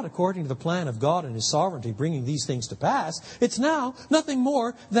now not according to the plan of God and His sovereignty bringing these things to pass. It's now nothing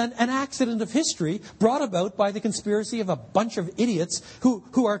more than an accident of history brought about by the conspiracy of a bunch of idiots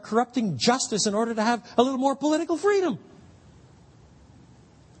who are corrupting justice in order to have a little more political freedom.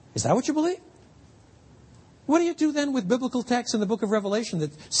 Is that what you believe? What do you do then with biblical texts in the book of Revelation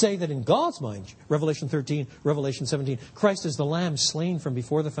that say that in God's mind, Revelation 13, Revelation 17, Christ is the Lamb slain from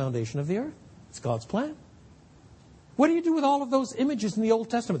before the foundation of the earth? It's God's plan. What do you do with all of those images in the Old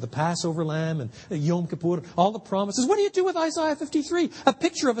Testament? The Passover lamb and Yom Kippur, all the promises. What do you do with Isaiah 53? A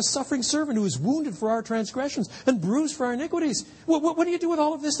picture of a suffering servant who is wounded for our transgressions and bruised for our iniquities. What do you do with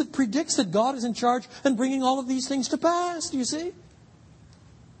all of this that predicts that God is in charge and bringing all of these things to pass? Do you see?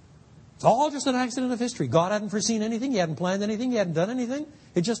 It's all just an accident of history. God hadn't foreseen anything. He hadn't planned anything. He hadn't done anything.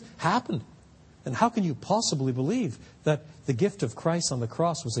 It just happened. And how can you possibly believe that the gift of Christ on the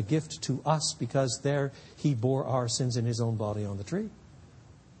cross was a gift to us because there He bore our sins in His own body on the tree?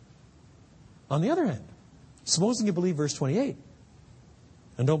 On the other hand, supposing you believe verse 28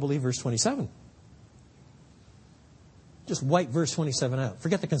 and don't believe verse 27. Just wipe verse 27 out.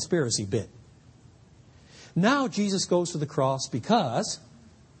 Forget the conspiracy bit. Now Jesus goes to the cross because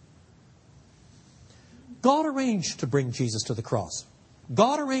God arranged to bring Jesus to the cross.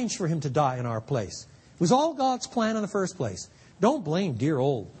 God arranged for Him to die in our place. It was all God's plan in the first place. Don't blame dear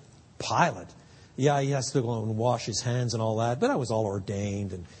old Pilate. Yeah, he has to go and wash his hands and all that, but that was all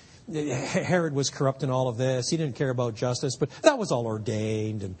ordained. And Herod was corrupt in all of this. He didn't care about justice, but that was all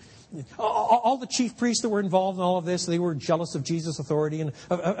ordained. And all the chief priests that were involved in all of this, they were jealous of Jesus' authority and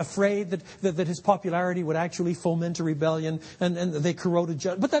afraid that His popularity would actually foment a rebellion, and they corroded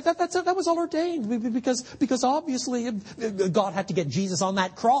justice. But that was all ordained because obviously God had to get Jesus on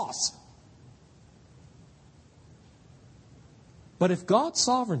that cross. But if God's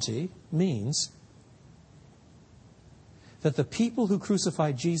sovereignty means that the people who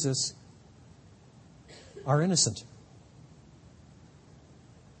crucified Jesus are innocent,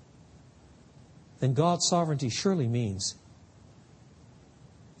 then God's sovereignty surely means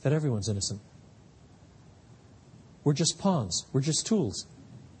that everyone's innocent. We're just pawns. We're just tools.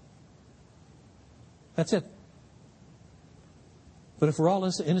 That's it. But if we're all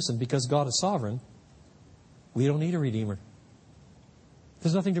innocent because God is sovereign, we don't need a redeemer.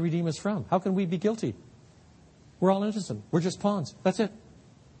 There's nothing to redeem us from. How can we be guilty? We're all innocent. We're just pawns. That's it.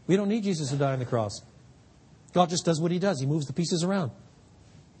 We don't need Jesus to die on the cross. God just does what He does. He moves the pieces around.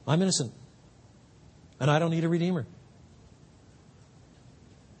 I'm innocent. And I don't need a redeemer.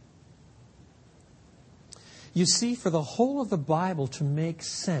 You see, for the whole of the Bible to make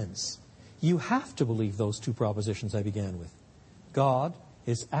sense, you have to believe those two propositions I began with. God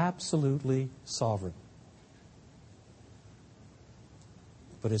is absolutely sovereign.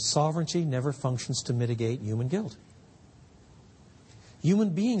 But His sovereignty never functions to mitigate human guilt. Human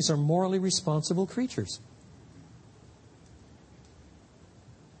beings are morally responsible creatures.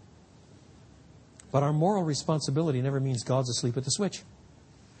 But our moral responsibility never means God's asleep at the switch.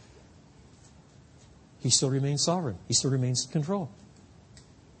 He still remains sovereign. He still remains in control.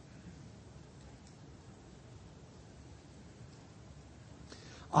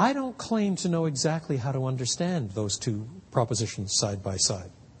 I don't claim to know exactly how to understand those two propositions side by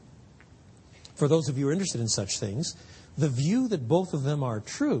side. For those of you who are interested in such things, the view that both of them are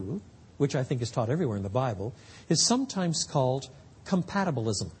true, which I think is taught everywhere in the Bible, is sometimes called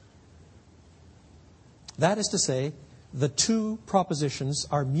compatibilism. That is to say, the two propositions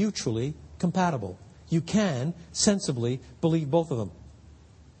are mutually compatible. You can sensibly believe both of them.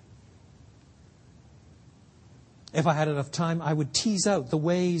 If I had enough time, I would tease out the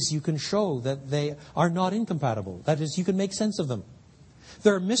ways you can show that they are not incompatible. That is, you can make sense of them.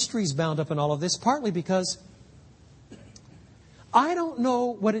 There are mysteries bound up in all of this, partly because I don't know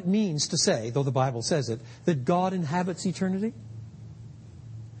what it means to say, though the Bible says it, that God inhabits eternity.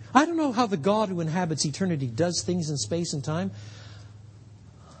 I don't know how the God who inhabits eternity does things in space and time.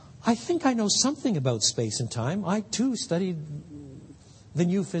 I think I know something about space and time. I, too, studied the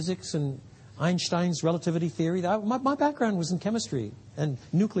new physics and Einstein's relativity theory. My background was in chemistry and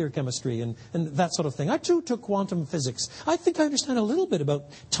nuclear chemistry and that sort of thing. I, too, took quantum physics. I think I understand a little bit about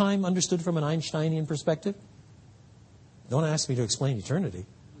time understood from an Einsteinian perspective. Don't ask me to explain eternity.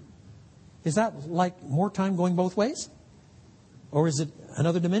 Is that like more time going both ways? Or is it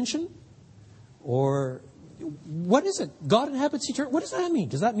another dimension? Or what is it? God inhabits eternity. What does that mean?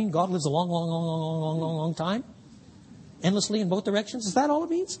 Does that mean God lives a long time? Endlessly in both directions? Is that all it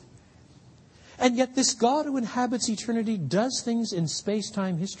means? And yet this God who inhabits eternity does things in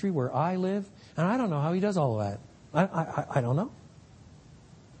space-time history where I live, and I don't know how he does all of that. I don't know.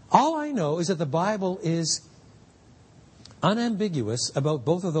 All I know is that the Bible is unambiguous about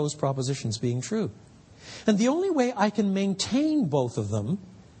both of those propositions being true. And the only way I can maintain both of them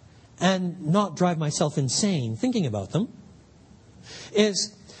and not drive myself insane thinking about them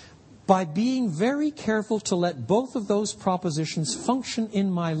is by being very careful to let both of those propositions function in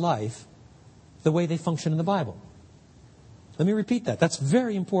my life the way they function in the Bible. Let me repeat that. That's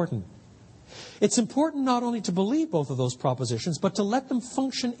very important. It's important not only to believe both of those propositions, but to let them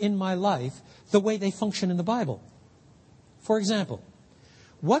function in my life the way they function in the Bible. For example,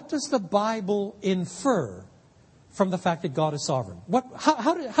 what does the Bible infer from the fact that God is sovereign?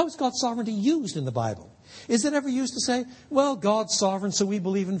 How is God's sovereignty used in the Bible? Is it ever used to say, well, God's sovereign, so we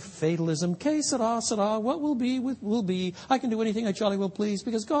believe in fatalism. Que sera, sera. What will be, will be. I can do anything I jolly well please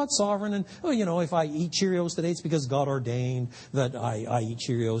because God's sovereign. And, if I eat Cheerios today, it's because God ordained that I eat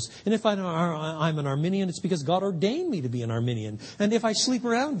Cheerios. And if I'm an Arminian, it's because God ordained me to be an Arminian. And if I sleep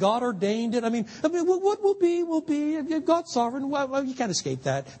around, God ordained it. I mean, what will be, will be. If God's sovereign, well, you can't escape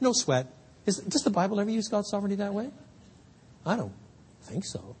that. No sweat. Does the Bible ever use God's sovereignty that way? I don't think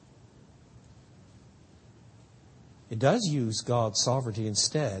so. It does use God's sovereignty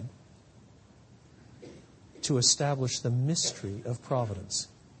instead to establish the mystery of providence.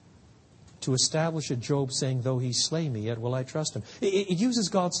 To establish a Job saying, though he slay me, yet will I trust him. It uses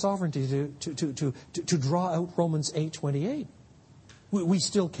God's sovereignty to draw out Romans 8:28. We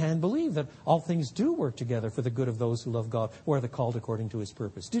still can believe that all things do work together for the good of those who love God, who are the called according to his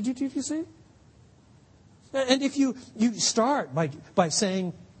purpose. Did you see? And if you start by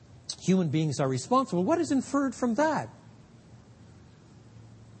saying human beings are responsible, what is inferred from that?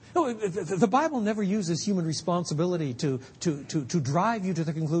 No, the Bible never uses human responsibility to drive you to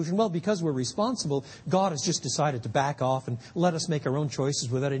the conclusion, well, because we're responsible, God has just decided to back off and let us make our own choices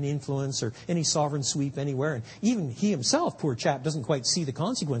without any influence or any sovereign sweep anywhere. And even he himself, poor chap, doesn't quite see the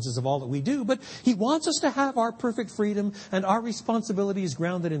consequences of all that we do. But he wants us to have our perfect freedom, and our responsibility is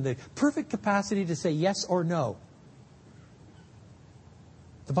grounded in the perfect capacity to say yes or no.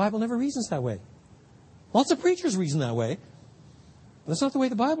 The Bible never reasons that way. Lots of preachers reason that way. But that's not the way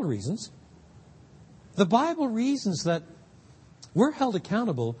the Bible reasons. The Bible reasons that we're held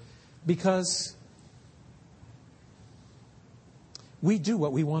accountable because we do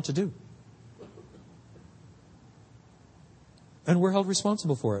what we want to do. And we're held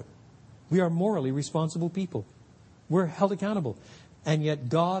responsible for it. We are morally responsible people. We're held accountable. And yet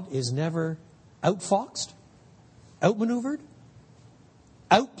God is never outfoxed, outmaneuvered,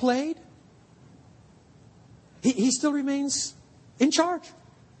 outplayed. He still remains in charge.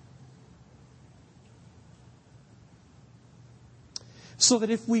 So that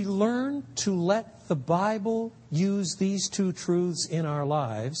if we learn to let the Bible use these two truths in our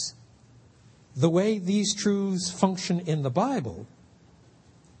lives, the way these truths function in the Bible,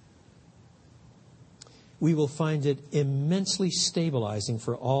 we will find it immensely stabilizing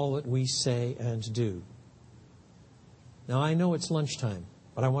for all that we say and do. Now, I know it's lunchtime,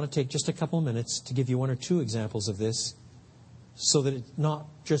 but I want to take just a couple minutes to give you one or two examples of this, so that it's not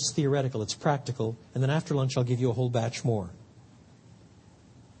just theoretical, it's practical. And then after lunch, I'll give you a whole batch more.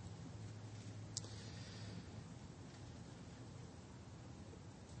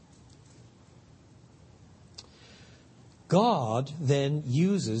 God then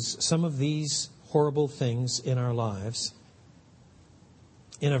uses some of these horrible things in our lives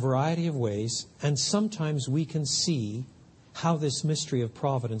in a variety of ways, and sometimes we can see how this mystery of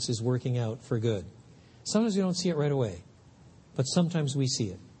providence is working out for good. Sometimes we don't see it right away. But sometimes we see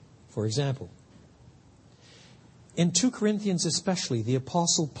it. For example, in 2 Corinthians especially, the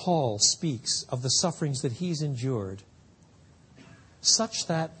Apostle Paul speaks of the sufferings that he's endured, such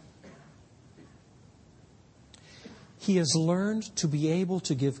that he has learned to be able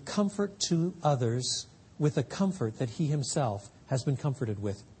to give comfort to others with a comfort that he himself has been comforted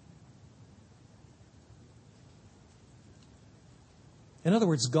with. In other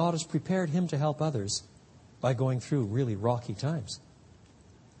words, God has prepared him to help others by going through really rocky times.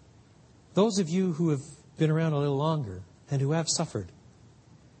 Those of you who have been around a little longer and who have suffered,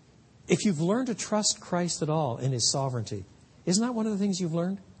 if you've learned to trust Christ at all in his sovereignty, isn't that one of the things you've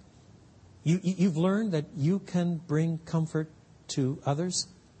learned? You've learned that you can bring comfort to others.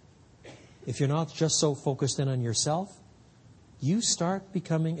 If you're not just so focused in on yourself, you start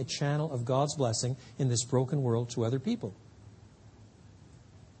becoming a channel of God's blessing in this broken world to other people.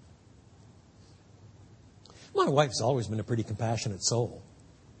 My wife's always been a pretty compassionate soul.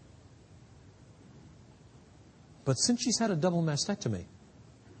 But since she's had a double mastectomy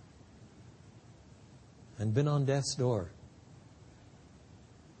and been on death's door,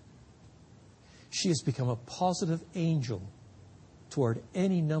 she has become a positive angel toward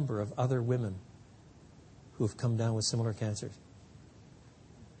any number of other women who have come down with similar cancers.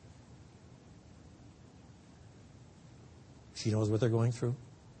 She knows what they're going through.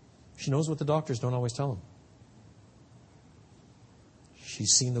 She knows what the doctors don't always tell them.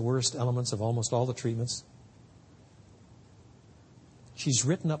 She's seen the worst elements of almost all the treatments. She's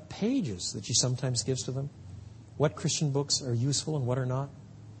written up pages that she sometimes gives to them. What Christian books are useful and what are not.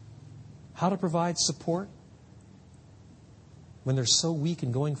 How to provide support when they're so weak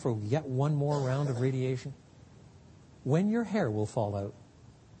and going for yet one more round of radiation. When your hair will fall out.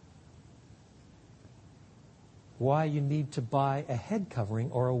 Why you need to buy a head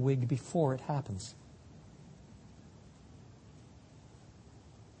covering or a wig before it happens.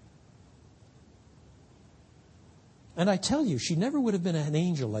 And I tell you, she never would have been an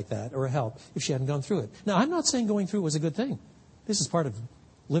angel like that or a help if she hadn't gone through it. Now, I'm not saying going through it was a good thing. This is part of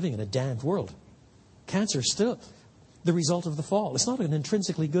living in a damned world. Cancer is still the result of the fall. It's not an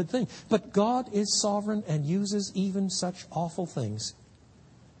intrinsically good thing. But God is sovereign and uses even such awful things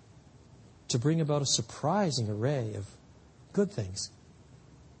to bring about a surprising array of good things.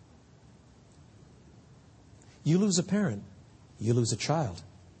 You lose a parent, you lose a child.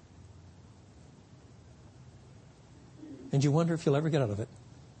 And you wonder if you'll ever get out of it.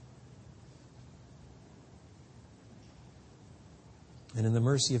 And in the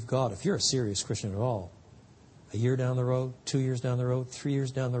mercy of God, if you're a serious Christian at all, a year down the road, 2 years down the road, 3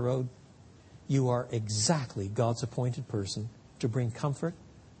 years down the road, you are exactly God's appointed person to bring comfort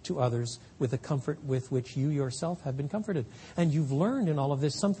to others with the comfort with which you yourself have been comforted. And you've learned in all of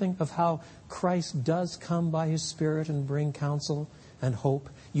this something of how Christ does come by his Spirit and bring counsel and hope.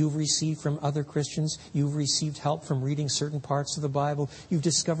 You've received from other Christians. You've received help from reading certain parts of the Bible. You've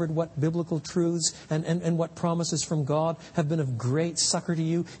discovered what biblical truths and what promises from God have been of great succor to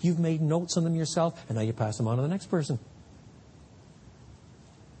you. You've made notes on them yourself, and now you pass them on to the next person.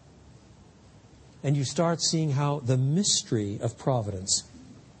 And you start seeing how the mystery of providence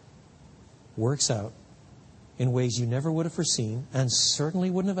works out in ways you never would have foreseen and certainly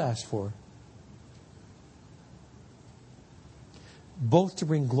wouldn't have asked for. Both to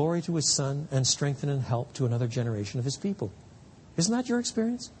bring glory to his Son and strengthen and help to another generation of his people. Isn't that your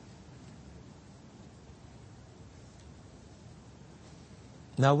experience?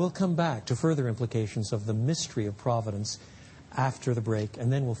 Now we'll come back to further implications of the mystery of providence after the break,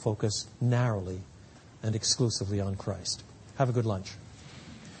 and then we'll focus narrowly and exclusively on Christ. Have a good lunch.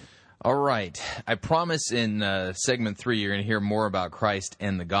 All right. I promise in segment 3 you're going to hear more about Christ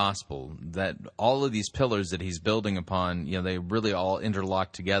and the gospel, that all of these pillars that he's building upon, they really all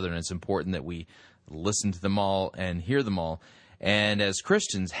interlock together, and it's important that we listen to them all and hear them all. And as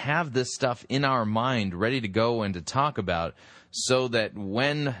Christians, have this stuff in our mind ready to go and to talk about, so that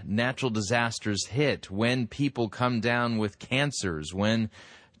when natural disasters hit, when people come down with cancers, when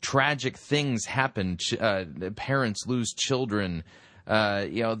tragic things happen, parents lose children,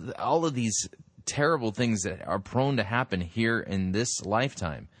 all of these terrible things that are prone to happen here in this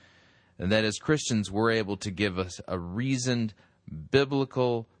lifetime. And that as Christians, we're able to give us a reasoned,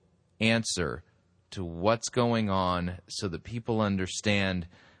 biblical answer to what's going on so that people understand,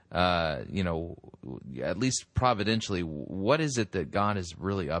 at least providentially, what is it that God is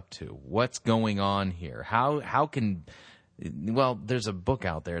really up to? What's going on here? How can... Well, there's a book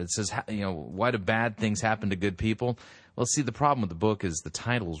out there that says, why do bad things happen to good people? Well, see, the problem with the book is the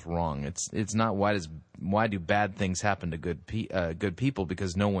title's wrong. It's not why do bad things happen to good people,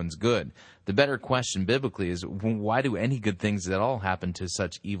 because no one's good. The better question biblically is, why do any good things at all happen to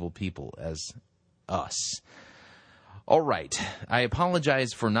such evil people as us? All right. I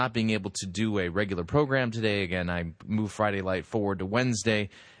apologize for not being able to do a regular program today. Again, I moved Friday Light forward to Wednesday.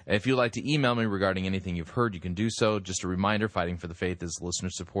 If you'd like to email me regarding anything you've heard, you can do so. Just a reminder, Fighting for the Faith is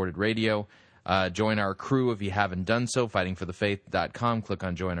listener-supported radio. Join our crew if you haven't done so. FightingForTheFaith.com. Click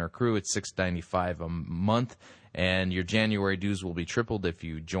on Join Our Crew. It's $6.95 a month, and your January dues will be tripled if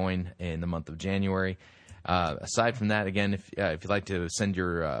you join in the month of January. Aside from that, again, if you'd like to send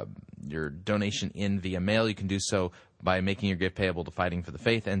your donation in via mail, you can do so by making your gift payable to Fighting for the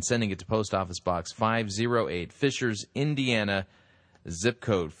Faith and sending it to Post Office Box 508, Fishers, Indiana, zip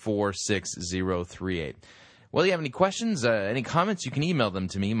code 46038. Well, you have any questions, any comments, you can email them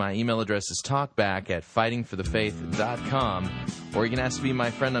to me. My email address is talkback@fightingforthefaith.com, or you can ask to be my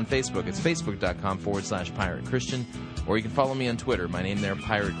friend on Facebook. It's facebook.com/Pirate Christian, or you can follow me on Twitter. My name there,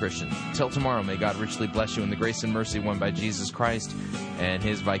 Pirate Christian. Until tomorrow, may God richly bless you in the grace and mercy won by Jesus Christ and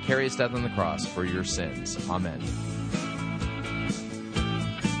his vicarious death on the cross for your sins. Amen.